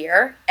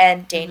severe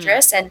and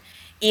dangerous. And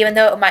even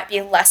though it might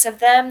be less of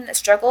them that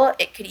struggle,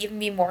 it could even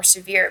be more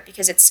severe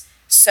because it's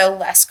so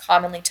less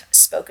commonly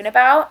spoken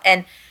about.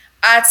 And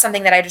that's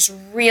something that I just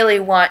really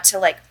want to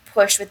like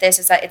push with this,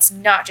 is that it's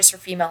not just for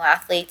female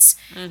athletes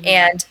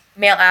and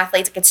male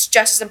athletes. Like, it's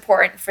just as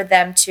important for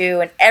them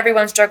too. And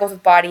everyone struggles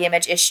with body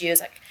image issues.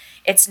 Like,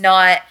 it's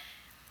not.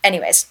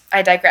 Anyways,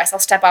 I digress. I'll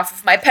step off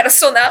of my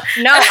pedestal now.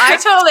 No, I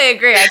totally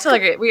agree.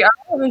 We are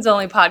a women's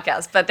only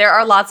podcast, but there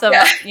are lots of,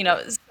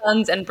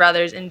 sons and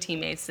brothers and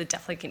teammates that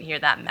definitely can hear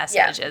that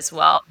message as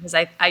well. Because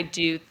I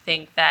do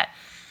think that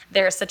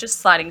there is such a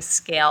sliding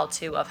scale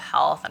too of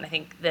health. And I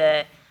think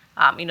the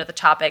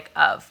topic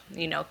of,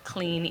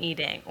 clean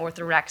eating,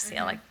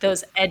 orthorexia, like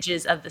those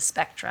edges of the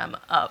spectrum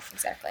of,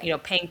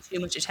 paying too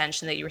much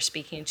attention that you were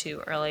speaking to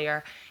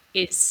earlier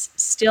is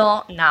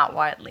still not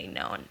widely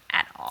known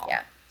at all.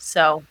 Yeah.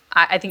 So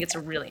I think it's a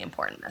really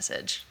important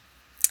message.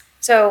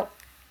 So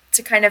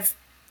to kind of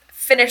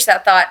finish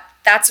that thought,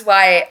 that's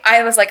why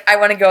I was like, I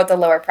want to go at the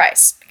lower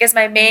price, because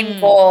my main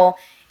goal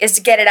is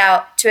to get it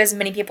out to as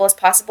many people as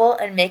possible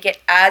and make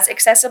it as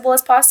accessible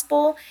as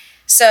possible.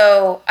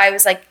 So I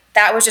was like,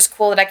 that was just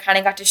cool that I kind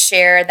of got to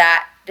share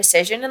that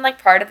decision and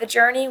like part of the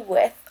journey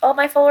with all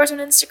my followers on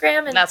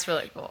Instagram. And that's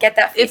really cool. Get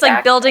that feedback. It's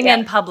like building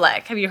in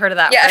public. Have you heard of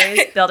that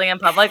phrase? Building in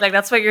public? Like,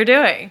 that's what you're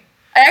doing.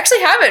 I actually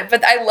haven't,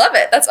 but I love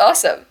it. That's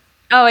awesome.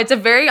 Oh, it's a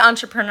very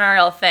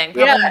entrepreneurial thing.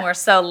 Probably more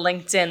so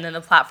LinkedIn than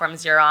the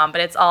platforms you're on. But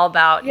it's all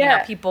about,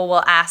 people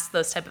will ask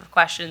those type of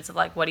questions of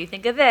like, what do you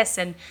think of this?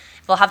 And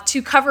they'll have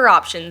 2 cover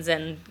options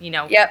and,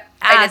 Yep,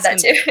 I did that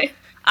too.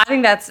 I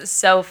think that's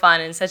so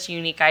fun and such a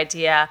unique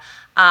idea.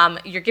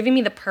 You're giving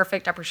me the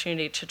perfect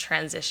opportunity to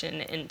transition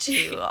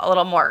into a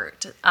little more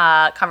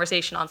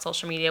conversation on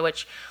social media,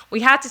 which we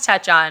had to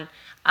touch on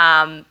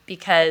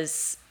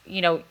because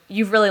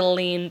you've really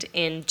leaned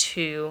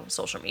into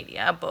social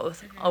media,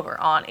 both over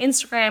on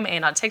Instagram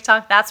and on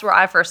TikTok. That's where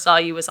I first saw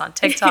you, was on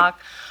TikTok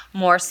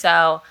more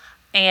so.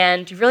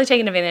 And you've really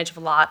taken advantage of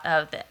a lot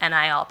of the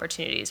NIL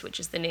opportunities, which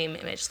is the name,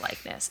 image,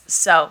 likeness.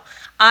 So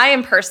I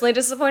am personally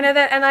disappointed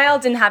that NIL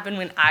didn't happen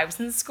when I was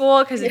in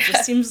school, because it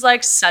just seems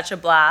like such a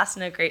blast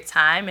and a great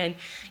time. And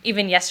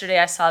even yesterday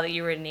I saw that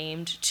you were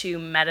named to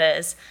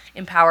Meta's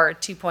Empower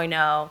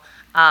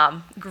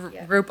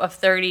 2.0 group of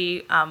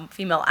 30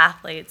 female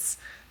athletes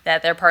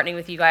that they're partnering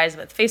with you guys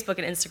with Facebook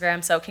and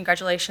Instagram. So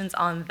congratulations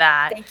on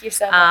that. Thank you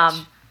so much.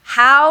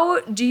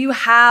 How do you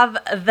have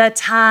the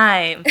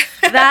time?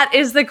 That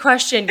is the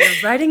question. You're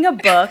writing a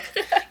book.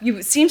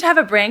 You seem to have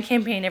a brand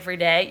campaign every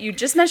day. You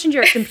just mentioned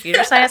you're a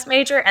computer science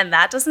major, and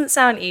that doesn't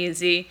sound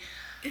easy.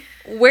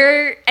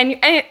 Right.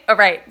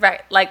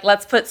 Like,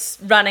 let's put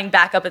running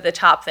back up at the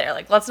top there.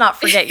 Like, let's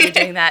not forget you're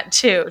doing that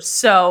too.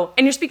 So,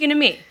 and you're speaking to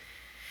me.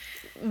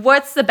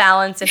 What's the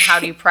balance, and how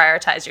do you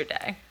prioritize your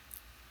day?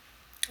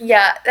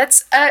 Yeah,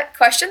 that's a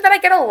question that I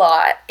get a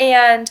lot,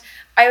 and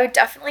I would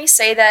definitely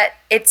say that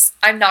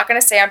I'm not going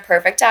to say I'm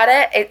perfect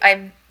at it.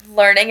 I'm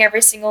learning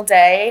every single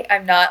day.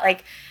 I'm not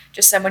like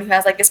just someone who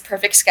has like this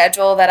perfect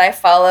schedule that I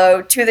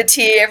follow to the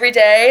T every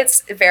day.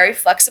 It's very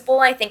flexible.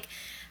 I think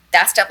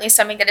that's definitely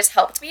something that has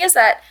helped me, is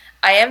that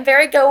I am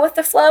very go with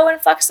the flow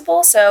and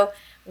flexible. So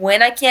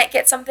when I can't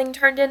get something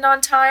turned in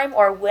on time,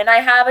 or when I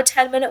have a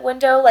 10-minute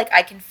window, like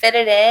I can fit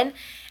it in,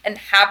 and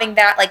having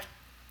that like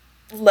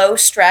low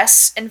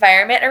stress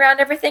environment around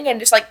everything, and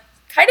just like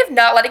kind of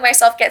not letting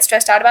myself get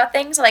stressed out about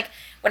things. Like,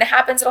 when it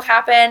happens, it'll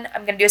happen.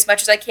 I'm going to do as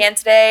much as I can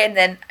today, and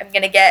then I'm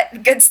going to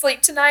get good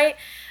sleep tonight.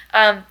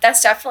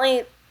 That's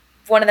definitely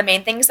one of the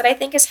main things that I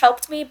think has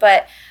helped me.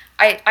 But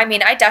I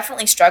mean, I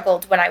definitely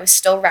struggled when I was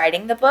still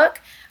writing the book.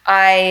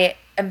 I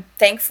am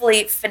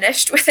thankfully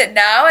finished with it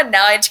now, and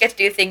now I just get to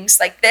do things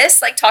like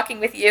this, like talking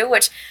with you,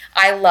 which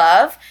I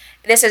love.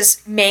 this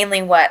is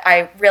mainly what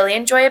I really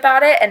enjoy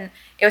about it. And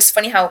it was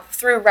funny how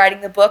through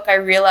writing the book, I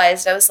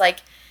realized I was like,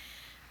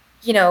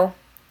 you know,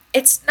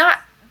 it's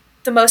not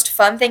the most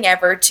fun thing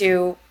ever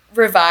to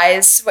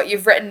revise what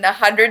you've written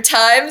 100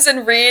 times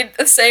and read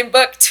the same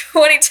book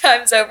 20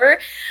 times over.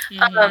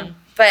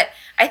 But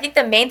I think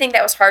the main thing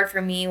that was hard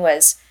for me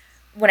was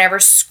whenever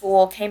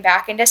school came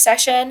back into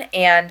session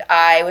and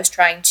I was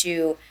trying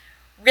to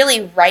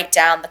really write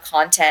down the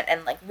content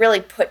and like really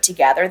put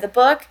together the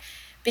book,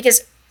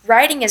 because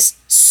writing is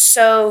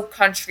so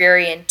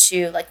contrarian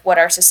to like what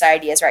our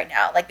society is right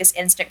now, like this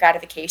instant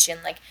gratification,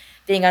 like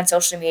being on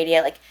social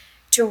media. Like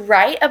to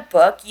write a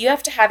book, you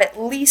have to have at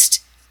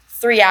least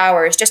 3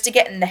 hours just to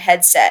get in the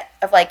headset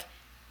of like,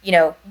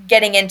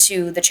 getting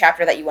into the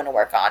chapter that you want to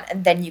work on,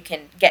 and then you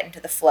can get into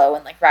the flow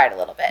and like write a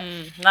little bit.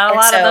 Not a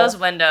lot of those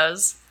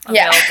windows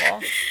available. Yeah,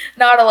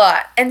 not a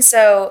lot. And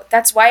so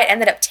that's why it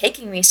ended up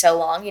taking me so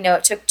long.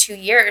 It took 2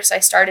 years. I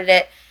started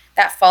it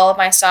that fall of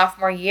my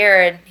sophomore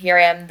year, and here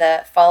I am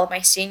the fall of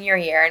my senior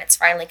year, and it's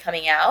finally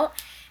coming out.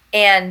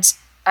 And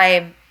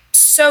I'm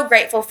so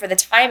grateful for the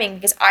timing,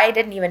 because I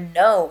didn't even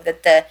know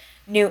that the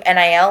new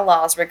NIL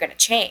laws were going to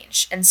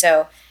change. And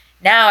so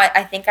now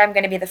I think I'm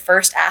going to be the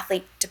first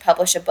athlete to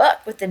publish a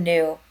book with the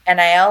new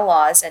NIL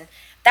laws. And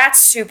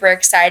that's super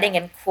exciting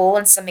and cool,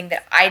 and something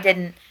that I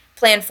didn't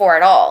plan for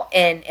at all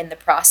in the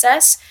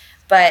process.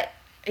 But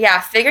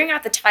yeah, figuring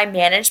out the time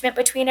management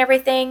between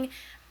everything,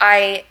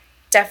 I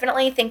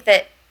definitely think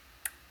that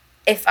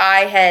if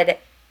I had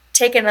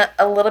taken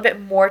a little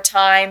bit more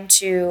time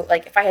to,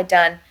 like, if I had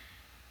done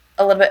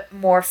a little bit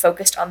more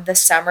focused on the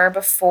summer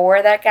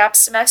before that gap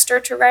semester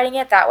to writing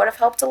it, that would have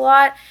helped a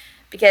lot.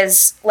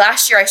 Because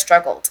last year I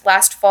struggled.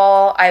 Last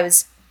fall I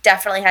was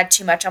definitely had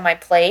too much on my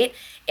plate,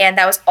 and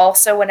that was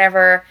also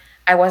whenever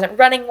I wasn't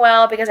running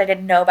well because I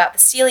didn't know about the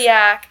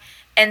celiac.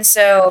 And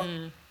so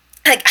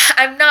like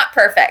I'm not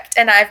perfect,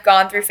 and I've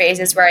gone through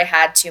phases where I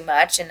had too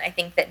much, and I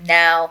think that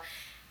now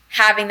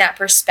having that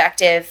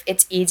perspective,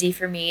 it's easy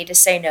for me to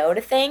say no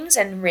to things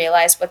and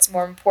realize what's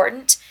more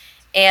important.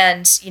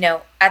 And,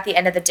 at the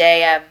end of the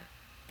day, I'm,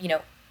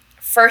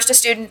 first a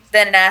student,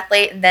 then an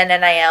athlete, and then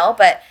NIL,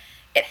 but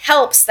it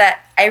helps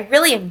that I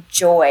really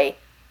enjoy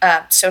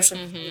social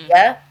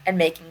media and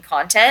making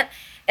content.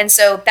 And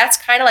so that's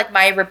kind of like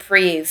my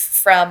reprieve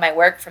from my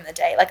work from the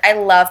day. Like I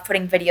love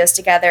putting videos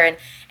together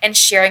and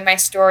sharing my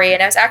story.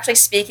 And I was actually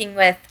speaking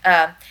with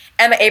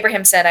Emma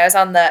Abrahamson. I was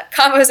on the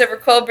Combos Over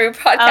Cold Brew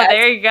podcast. Oh,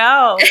 there you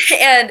go.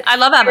 And I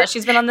love Emma.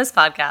 She's been on this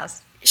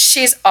podcast.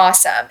 She's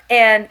awesome.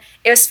 And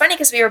it was funny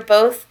because we were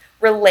both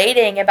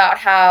relating about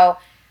how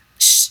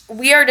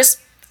we are just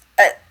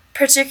a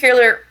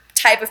particular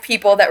type of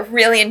people that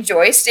really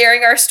enjoy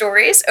sharing our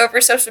stories over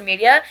social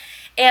media.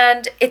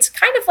 And it's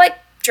kind of like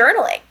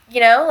journaling,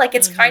 like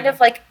it's kind of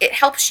like it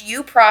helps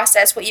you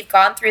process what you've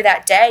gone through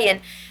that day. And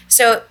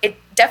so it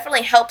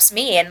definitely helps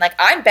me, and like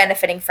I'm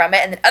benefiting from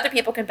it, and then other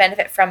people can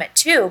benefit from it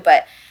too.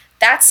 But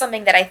that's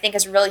something that I think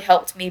has really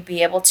helped me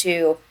be able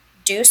to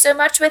do so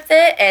much with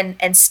it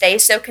and stay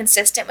so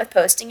consistent with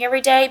posting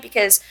every day,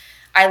 because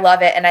I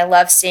love it, and I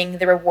love seeing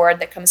the reward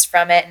that comes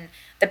from it and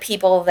the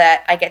people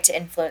that I get to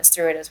influence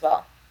through it as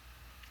well.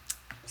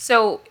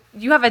 So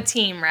you have a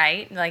team,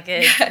 right? Like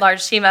a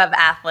large team of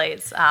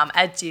athletes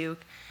at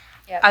Duke.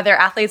 Yep. Are there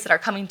athletes that are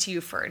coming to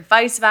you for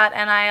advice about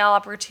NIL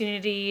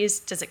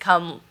opportunities?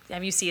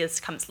 Have you seen this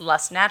comes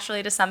less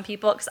naturally to some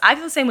people? Because I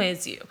feel the same way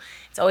as you.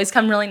 It's always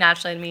come really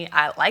naturally to me.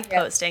 I like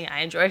posting. I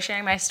enjoy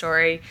sharing my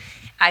story.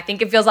 I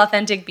think it feels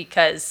authentic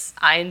because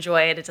I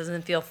enjoy it. It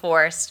doesn't feel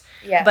forced.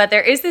 Yeah. But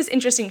there is this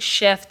interesting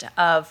shift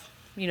of,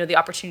 the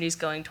opportunities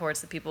going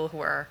towards the people who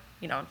are,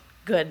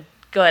 good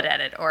at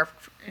it or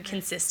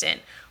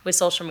consistent with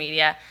social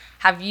media.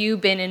 Have you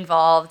been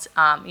involved,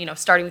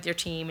 starting with your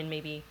team, and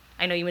maybe,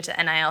 I know you went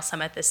to NIL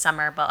Summit this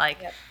summer, but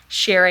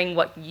sharing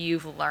what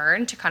you've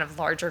learned to kind of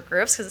larger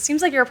groups? Because it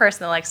seems like you're a person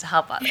that likes to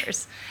help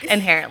others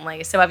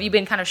inherently. So have you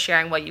been kind of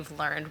sharing what you've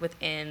learned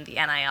within the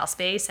NIL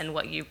space and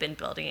what you've been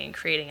building and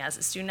creating as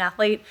a student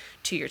athlete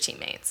to your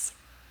teammates?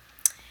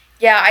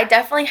 Yeah, I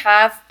definitely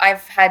have.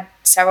 I've had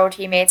several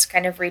teammates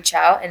kind of reach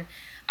out, and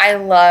I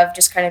love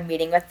just kind of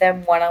meeting with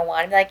them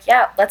one-on-one. Be like,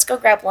 yeah, let's go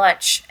grab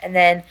lunch. And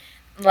then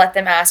let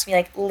them ask me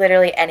like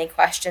literally any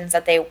questions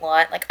that they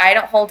want. Like I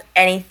don't hold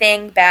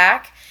anything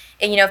back.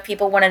 And if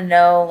people want to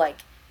know like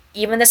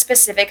even the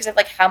specifics of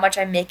like how much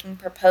I'm making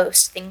per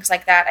post, things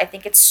like that, I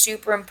think it's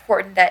super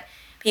important that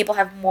people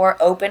have more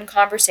open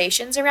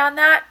conversations around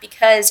that,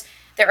 because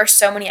there are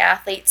so many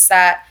athletes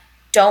that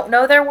don't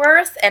know their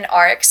worth and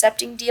are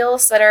accepting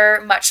deals that are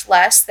much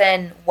less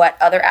than what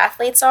other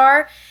athletes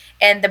are.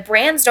 And the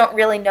brands don't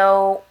really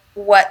know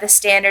what the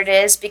standard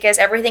is because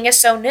everything is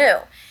so new.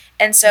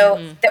 And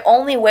so the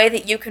only way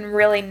that you can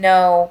really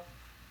know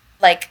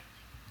like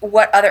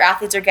what other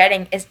athletes are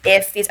getting is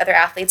if these other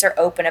athletes are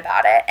open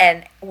about it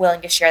and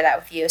willing to share that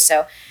with you.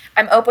 So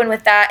I'm open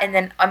with that. And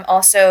then I'm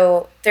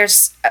also,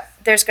 there's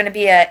going to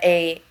be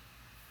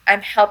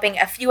I'm helping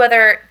a few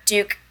other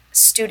Duke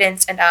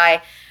students, and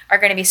I are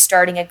going to be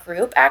starting a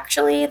group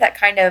actually that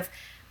kind of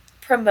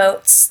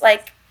promotes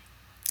like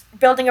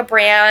building a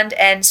brand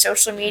and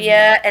social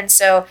media. And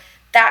so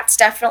that's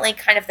definitely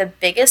kind of the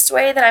biggest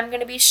way that I'm going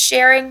to be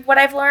sharing what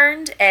I've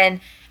learned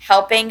and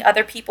helping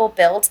other people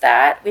build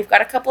that. We've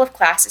got a couple of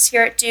classes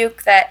here at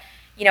Duke that,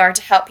 are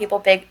to help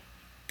people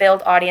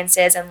build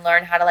audiences and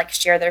learn how to like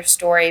share their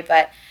story.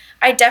 But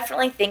I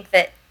definitely think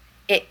that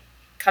it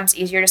comes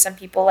easier to some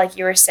people, like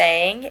you were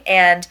saying.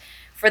 And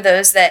for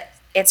those that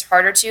it's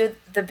harder to,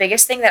 the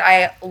biggest thing that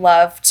I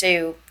love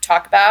to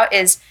talk about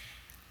is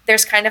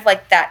there's kind of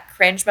like that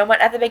cringe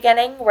moment at the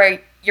beginning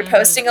where you're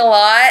posting a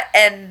lot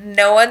and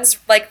no one's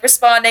like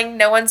responding,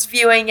 no one's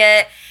viewing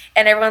it,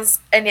 and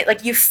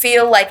like you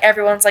feel like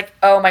everyone's like,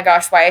 oh my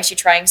gosh, why is she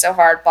trying so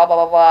hard, blah blah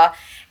blah blah.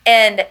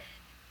 And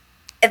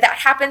that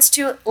happens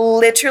to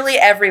literally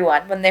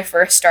everyone when they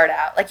first start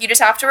out. Like you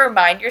just have to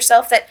remind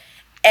yourself that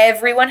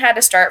everyone had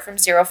to start from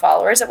 0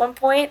 followers at one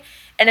point,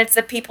 and it's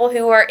the people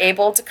who are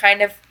able to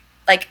kind of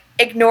like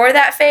ignore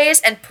that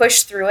phase and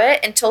push through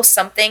it until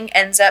something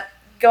ends up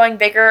going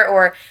bigger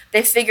or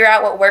they figure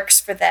out what works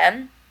for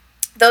them.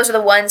 Those are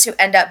the ones who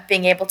end up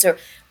being able to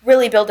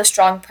really build a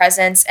strong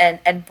presence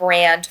and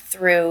brand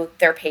through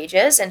their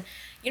pages. And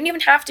you don't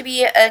even have to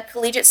be a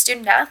collegiate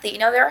student athlete.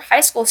 There are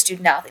high school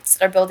student athletes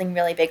that are building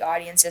really big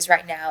audiences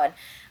right now. And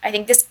I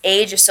think this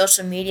age of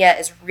social media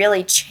is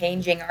really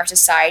changing our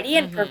society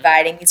and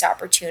providing these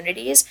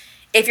opportunities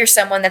if you're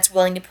someone that's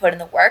willing to put in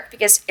the work,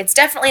 because it's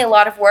definitely a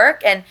lot of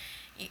work. And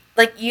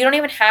like you don't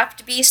even have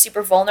to be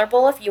super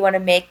vulnerable if you want to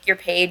make your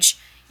page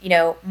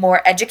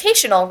more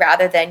educational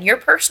rather than your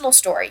personal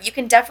story. You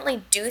can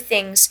definitely do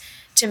things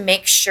to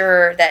make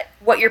sure that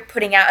what you're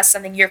putting out is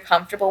something you're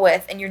comfortable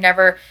with and you're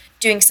never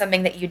doing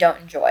something that you don't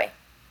enjoy.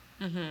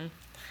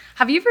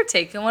 Have you ever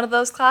taken one of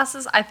those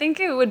classes? I think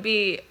it would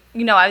be,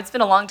 it's been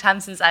a long time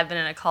since I've been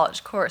in a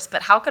college course,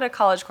 but how could a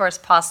college course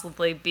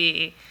possibly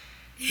be,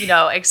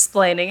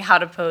 explaining how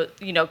to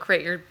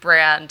create your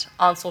brand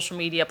on social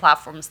media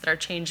platforms that are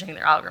changing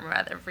their algorithm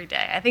every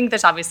day? I think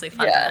there's obviously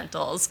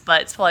fundamentals,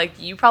 but it's like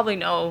you probably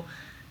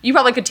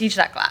could teach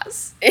that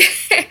class.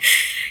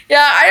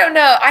 Yeah, I don't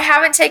know. I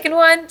haven't taken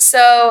one,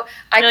 so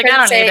I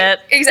couldn't say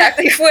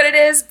exactly what it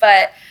is,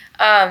 but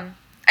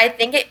I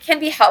think it can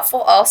be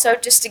helpful also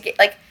just to get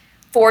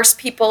force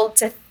people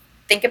to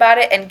think about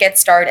it and get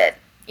started.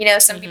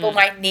 Some people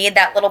might need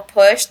that little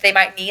push. They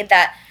might need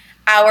that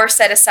hour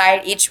set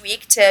aside each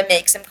week to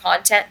make some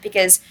content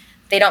because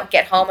they don't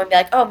get home and be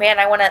like, oh man,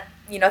 I want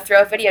to,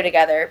 throw a video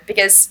together,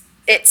 because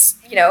it's,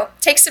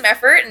 takes some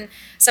effort, and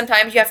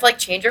sometimes you have to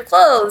change your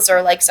clothes,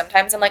 or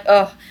sometimes I'm like,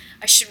 oh,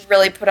 I should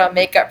really put on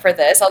makeup for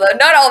this, although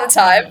not all the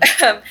time.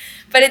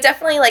 But it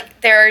definitely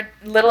there are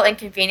little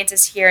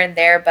inconveniences here and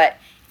there, but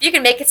if you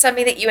can make it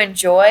something that you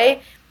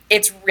enjoy,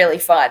 it's really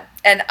fun.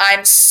 And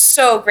I'm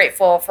so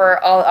grateful for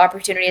all the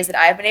opportunities that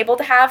I've been able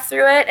to have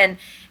through it, and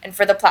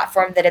for the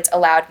platform that it's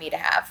allowed me to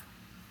have.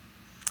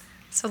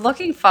 So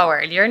looking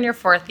forward, you're in your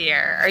 4th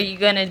year. Are you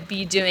going to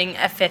be doing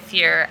a 5th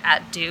year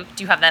at Duke?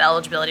 Do you have that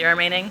eligibility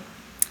remaining?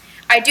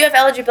 I do have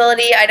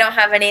eligibility. I don't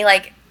have any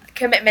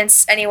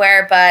commitments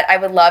anywhere, but I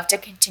would love to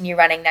continue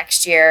running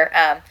next year.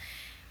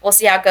 We'll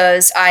see how it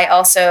goes. I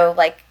also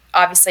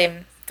obviously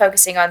am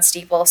focusing on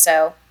steeple,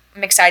 so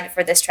I'm excited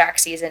for this track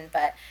season.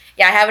 But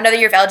yeah, I have another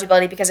year of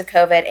eligibility because of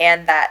COVID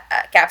and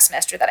that gap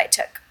semester that I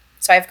took.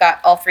 So I've got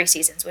all 3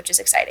 seasons, which is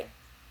exciting.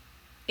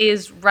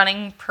 Is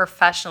running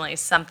professionally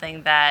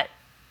something that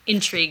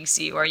intrigues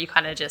you, or are you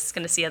kind of just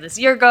going to see how this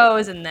year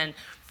goes and then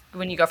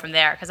when you go from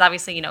there? Because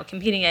obviously,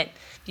 competing at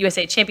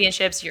USA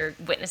Championships, you're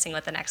witnessing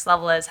what the next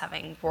level is,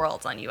 having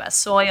worlds on U.S.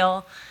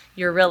 soil.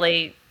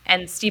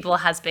 And steeple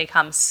has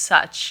become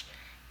such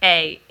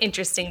a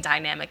interesting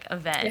dynamic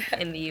event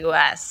in the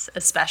U.S.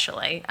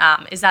 especially.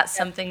 Is that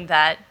something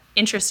that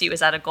interests you? Is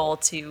that a goal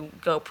to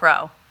go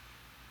pro?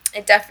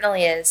 It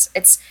definitely is.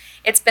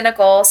 It's been a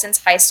goal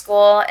since high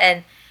school,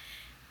 and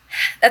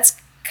that's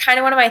kind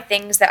of one of my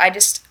things that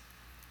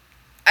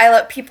I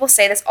let people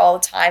say this all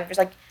the time.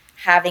 There's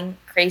having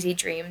crazy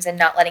dreams and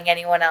not letting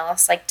anyone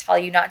else tell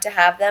you not to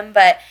have them.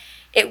 But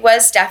it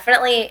was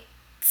definitely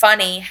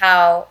funny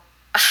how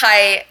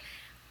I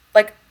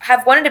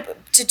have wanted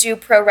to do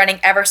pro running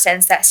ever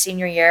since that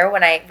senior year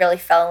when I really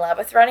fell in love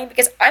with running,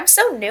 because I'm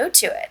so new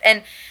to it.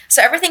 And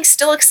so everything's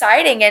still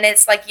exciting, and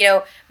it's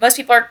most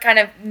people are kind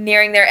of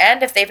nearing their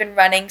end if they've been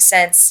running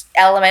since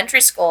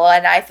elementary school,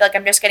 and I feel like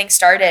I'm just getting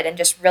started and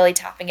just really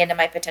tapping into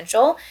my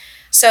potential.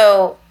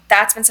 So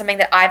that's been something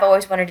that I've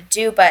always wanted to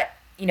do, but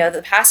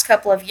the past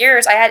couple of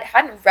years I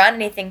hadn't run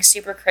anything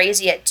super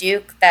crazy at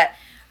Duke that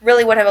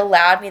really would have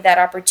allowed me that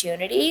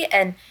opportunity,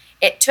 and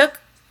it took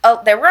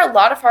there were a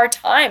lot of hard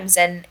times,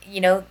 and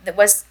it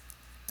was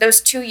those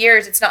 2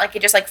 years. It's not like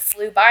it just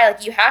flew by.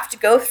 You have to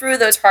go through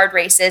those hard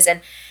races, and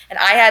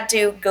I had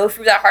to go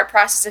through that hard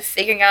process of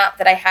figuring out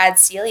that I had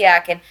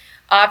celiac, and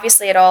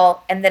obviously it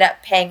all ended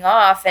up paying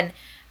off. And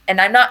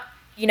I'm not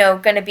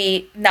going to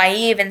be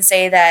naive and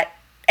say that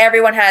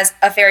everyone has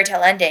a fairy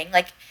tale ending.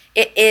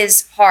 It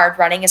is hard.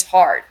 Running is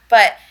hard,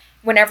 but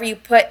whenever you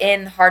put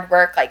in hard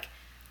work,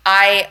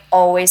 I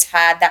always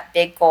had that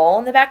big goal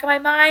in the back of my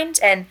mind.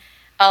 And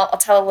I'll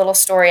tell a little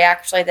story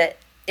actually that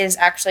is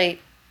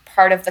actually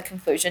part of the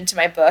conclusion to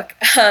my book.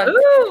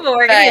 Ooh,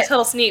 we're getting a But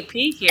total sneak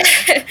peek here.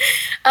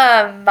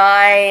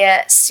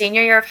 my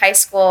senior year of high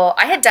school,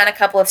 I had done a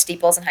couple of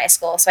steeples in high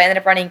school, so I ended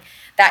up running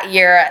that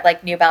year at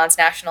like New Balance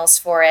Nationals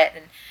for it,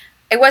 and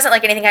it wasn't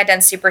like anything I'd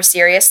done super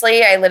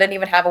seriously. I didn't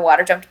even have a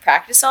water jump to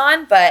practice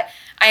on, but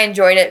I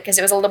enjoyed it because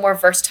it was a little more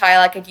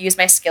versatile. I could use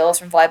my skills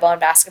from volleyball and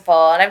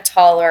basketball, and I'm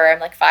taller. I'm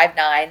like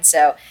 5'9",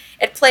 so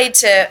it played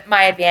to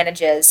my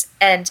advantages.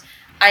 And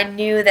I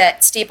knew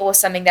that steeple was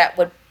something that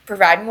would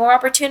provide more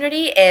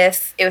opportunity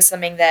if it was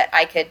something that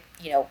I could,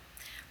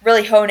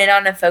 really hone in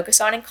on and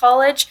focus on in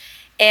college.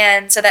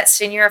 And so that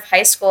senior year of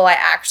high school, I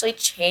actually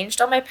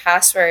changed all my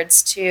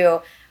passwords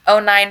to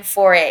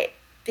 0948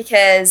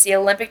 because the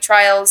Olympic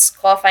trials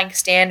qualifying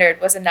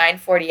standard was a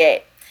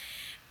 948.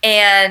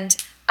 And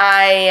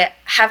I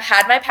have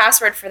had my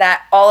password for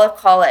that all of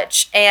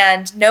college,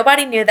 and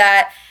nobody knew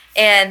that.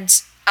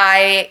 And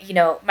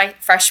my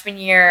freshman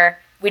year,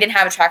 we didn't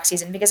have a track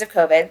season because of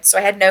COVID, so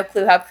I had no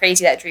clue how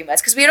crazy that dream was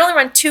because we had only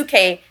run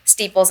 2K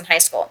steeples in high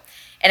school,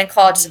 and in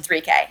college it's a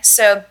 3K.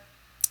 So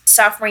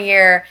sophomore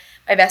year,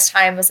 my best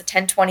time was a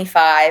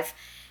 10:25,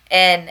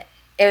 and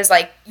it was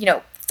like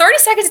 30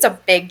 seconds is a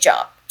big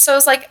jump. So it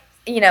was like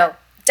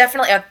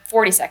definitely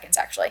 40 seconds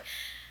actually.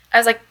 I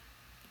was like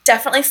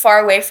definitely far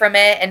away from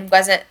it and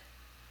wasn't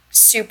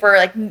super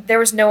like there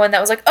was no one that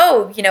was like,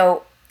 oh,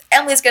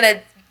 Emily's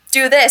gonna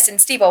do this in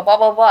steeple, blah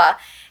blah blah.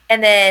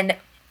 And then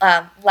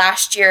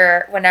last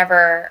year,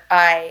 whenever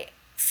I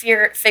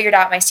figured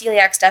out my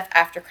celiac stuff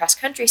after cross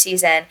country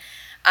season,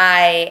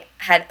 I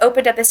had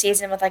opened up the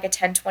season with like a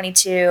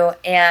 10:22,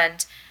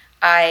 and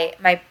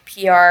my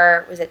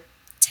PR was at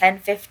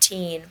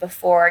 10:15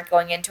 before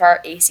going into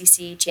our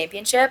ACC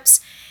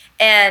championships.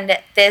 And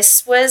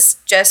this was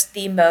just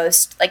the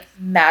most like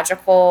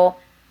magical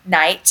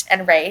night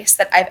and race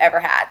that I've ever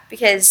had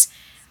because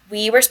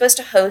we were supposed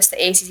to host the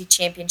ACC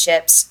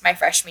championships my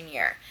freshman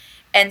year.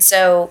 And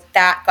so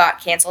that got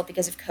canceled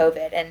because of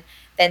COVID. And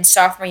then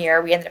sophomore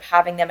year, we ended up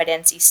having them at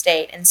NC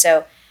State. And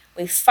so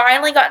we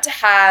finally got to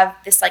have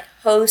this like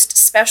host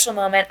special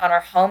moment on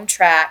our home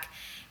track.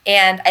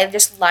 And I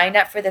just lined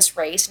up for this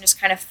race and just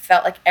kind of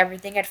felt like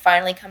everything had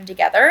finally come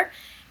together.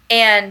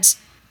 And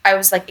I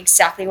was like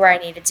exactly where I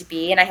needed to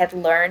be. And I had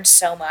learned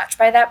so much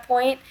by that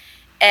point.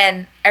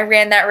 And I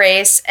ran that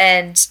race,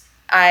 and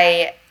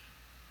I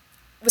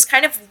was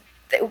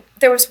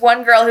there was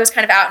one girl who was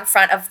kind of out in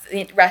front of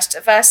the rest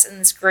of us in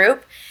this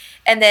group.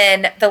 And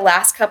then the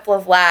last couple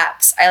of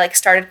laps, I like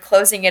started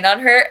closing in on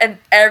her, and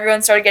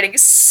everyone started getting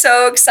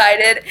so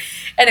excited.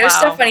 And it was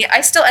so funny.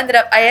 I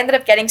ended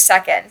up getting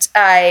second.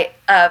 I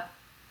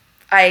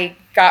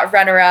got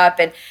runner up,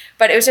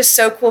 but it was just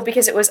so cool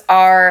because it was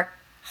our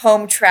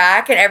home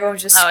track and everyone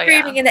was just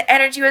screaming and the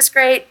energy was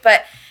great.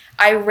 But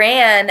I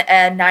ran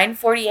a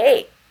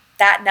 9:48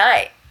 that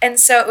night. And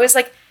so it was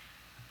like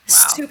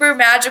super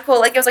magical.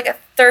 Like it was like a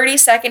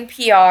 30-second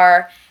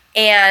PR,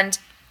 and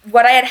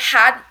what I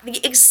had the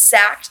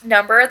exact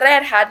number that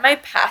I had my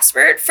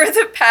password for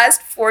the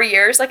past 4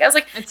 years. Like I was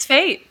like, it's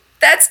fate.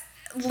 That's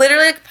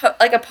literally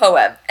like a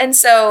poem. And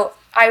so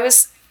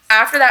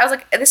after that, I was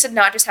like, this did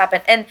not just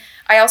happen. And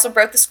I also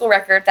broke the school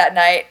record that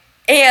night.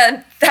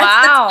 And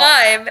that's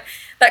the time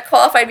that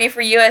qualified me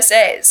for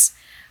USA's.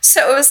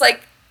 So it was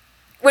like,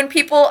 when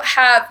people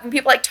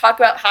like talk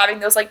about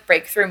having those like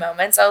breakthrough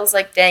moments, I was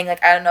like, dang,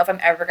 like I don't know if I'm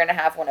ever gonna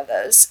have one of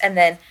those. And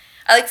then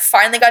I like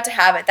finally got to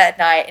have it that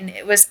night, and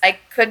I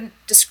couldn't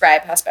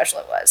describe how special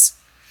it was.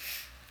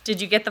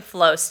 Did you get the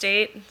flow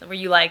state? Were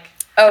you like,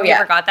 oh yeah, you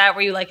ever got that?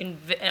 Were you like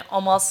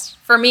almost?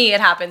 For me, it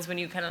happens when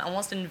you kind of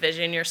almost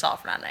envision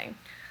yourself running.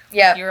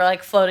 Yeah, you're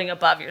like floating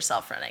above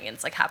yourself running, and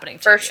it's like happening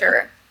to for you.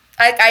 Sure.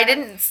 I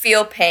didn't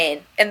feel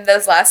pain in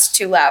those last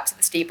 2 laps of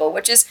the steeple,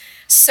 which is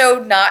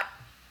so not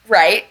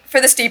right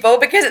for the steeple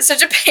because it's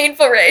such a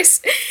painful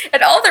race.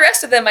 And all the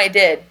rest of them I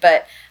did,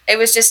 but it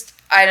was just,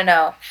 I don't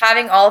know,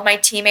 having all of my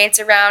teammates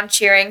around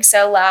cheering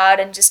so loud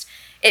and just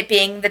it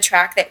being the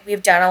track that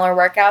we've done all our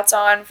workouts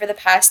on for the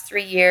past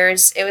 3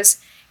 years. It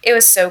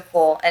was so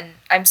cool, and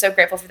I'm so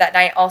grateful for that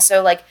night.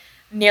 Also, like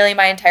nearly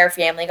my entire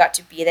family got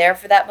to be there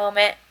for that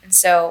moment, and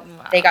so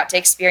they got to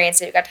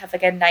experience it. We got to have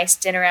like a nice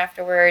dinner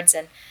afterwards,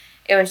 and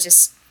it was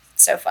just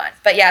so fun.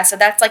 But yeah, so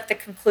that's like the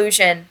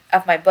conclusion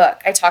of my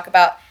book. I talk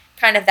about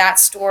kind of that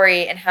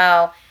story and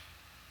how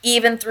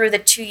even through the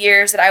 2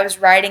 years that I was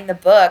writing the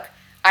book,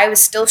 I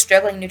was still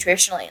struggling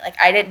nutritionally. Like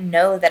I didn't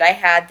know that I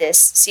had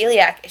this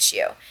celiac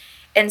issue.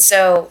 And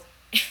so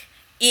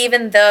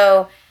even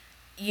though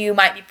you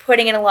might be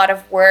putting in a lot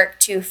of work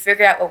to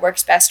figure out what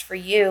works best for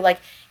you, like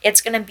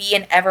it's going to be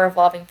an ever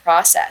evolving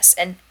process,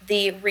 and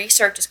the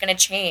research is going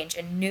to change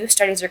and new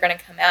studies are going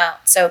to come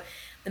out. So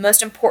the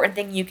most important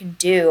thing you can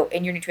do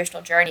in your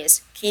nutritional journey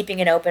is keeping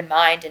an open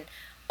mind and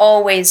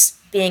always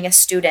being a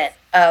student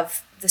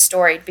of the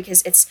story,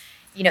 because it's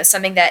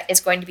something that is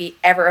going to be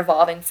ever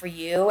evolving for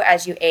you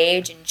as you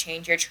age and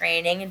change your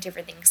training and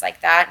different things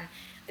like that. And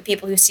the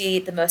people who see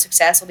the most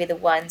success will be the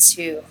ones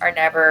who are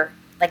never,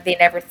 like they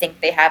never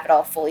think they have it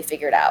all fully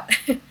figured out.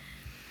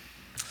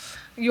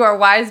 You are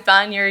wise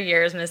beyond your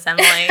years, Miss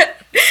Emily.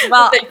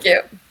 Well, thank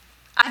you.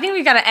 I think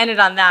we got to end it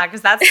on that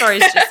because that story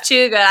is just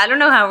too good. I don't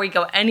know how we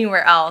go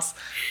anywhere else.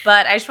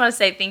 But I just want to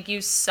say thank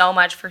you so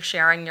much for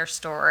sharing your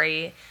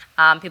story.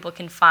 People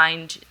can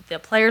find the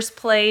Players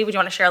Plate. Would you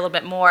want to share a little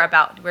bit more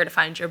about where to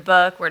find your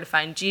book, where to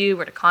find you,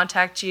 where to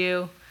contact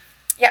you?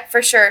 Yeah,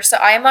 for sure. So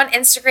I am on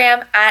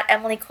Instagram at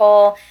Emily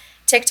Cole,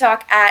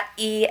 TikTok at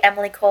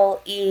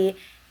EmilyColeE,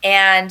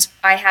 and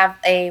I have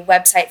a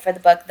website for the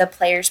book,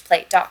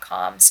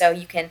 theplayerplate.com. So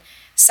you can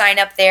sign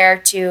up there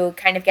to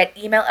kind of get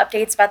email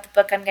updates about the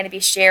book. I'm going to be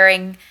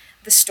sharing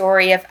the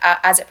story of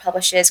as it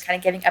publishes, kind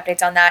of giving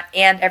updates on that,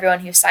 and everyone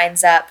who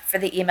signs up for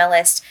the email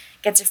list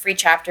gets a free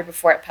chapter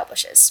before it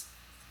publishes.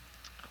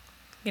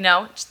 You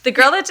know, the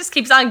girl that just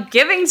keeps on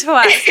giving to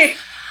us.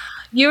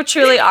 You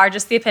truly are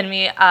just the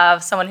epitome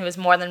of someone who is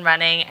more than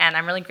running, and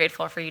I'm really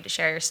grateful for you to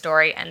share your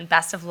story, and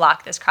best of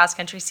luck this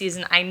cross-country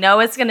season. I know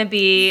it's going to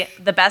be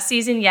the best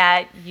season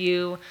yet.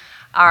 You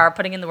are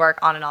putting in the work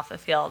on and off the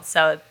field,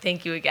 so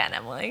thank you again,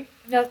 Emily.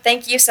 No,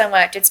 thank you so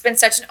much. It's been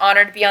such an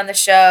honor to be on the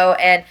show,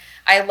 and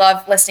I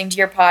love listening to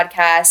your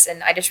podcast,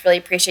 and I just really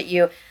appreciate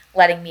you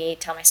letting me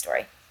tell my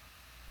story.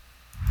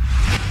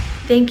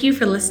 Thank you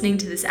for listening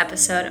to this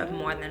episode of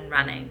More Than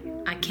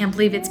Running. I can't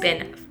believe it's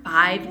been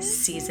 5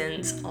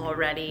 seasons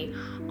already,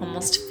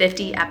 almost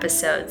 50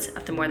 episodes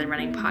of the More Than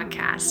Running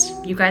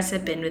podcast. You guys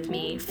have been with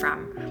me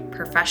from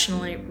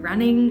professionally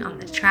running on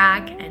the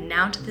track and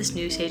now to this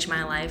new stage of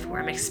my life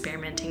where I'm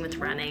experimenting with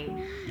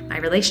running, my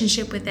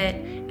relationship with it,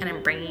 and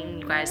I'm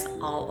bringing you guys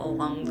all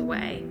along the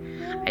way.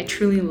 I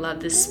truly love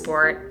this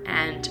sport,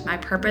 and my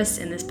purpose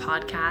in this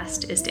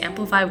podcast is to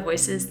amplify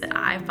voices that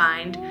I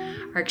find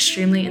are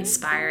extremely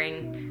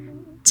inspiring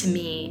to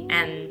me,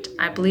 and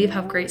I believe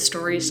have great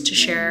stories to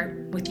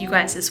share with you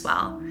guys as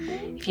well.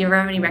 If you ever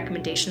have any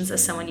recommendations of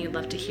someone you'd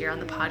love to hear on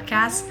the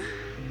podcast,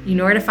 you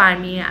know where to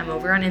find me. I'm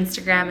over on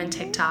Instagram and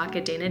TikTok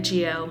at Dana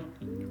Geo,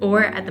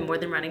 or at the More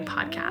Than Running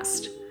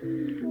podcast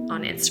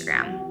on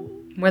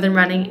Instagram. More Than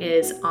Running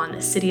is on the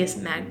Sidious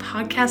Mag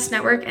Podcast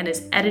Network and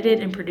is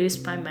edited and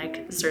produced by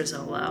Mike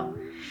Zerzolo.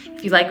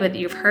 If you like what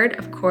you've heard,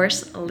 of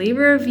course, leave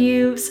a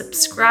review,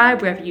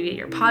 subscribe wherever you get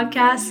your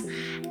podcasts,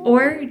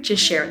 or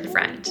just share with a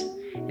friend.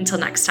 Until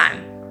next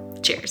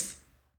time, cheers.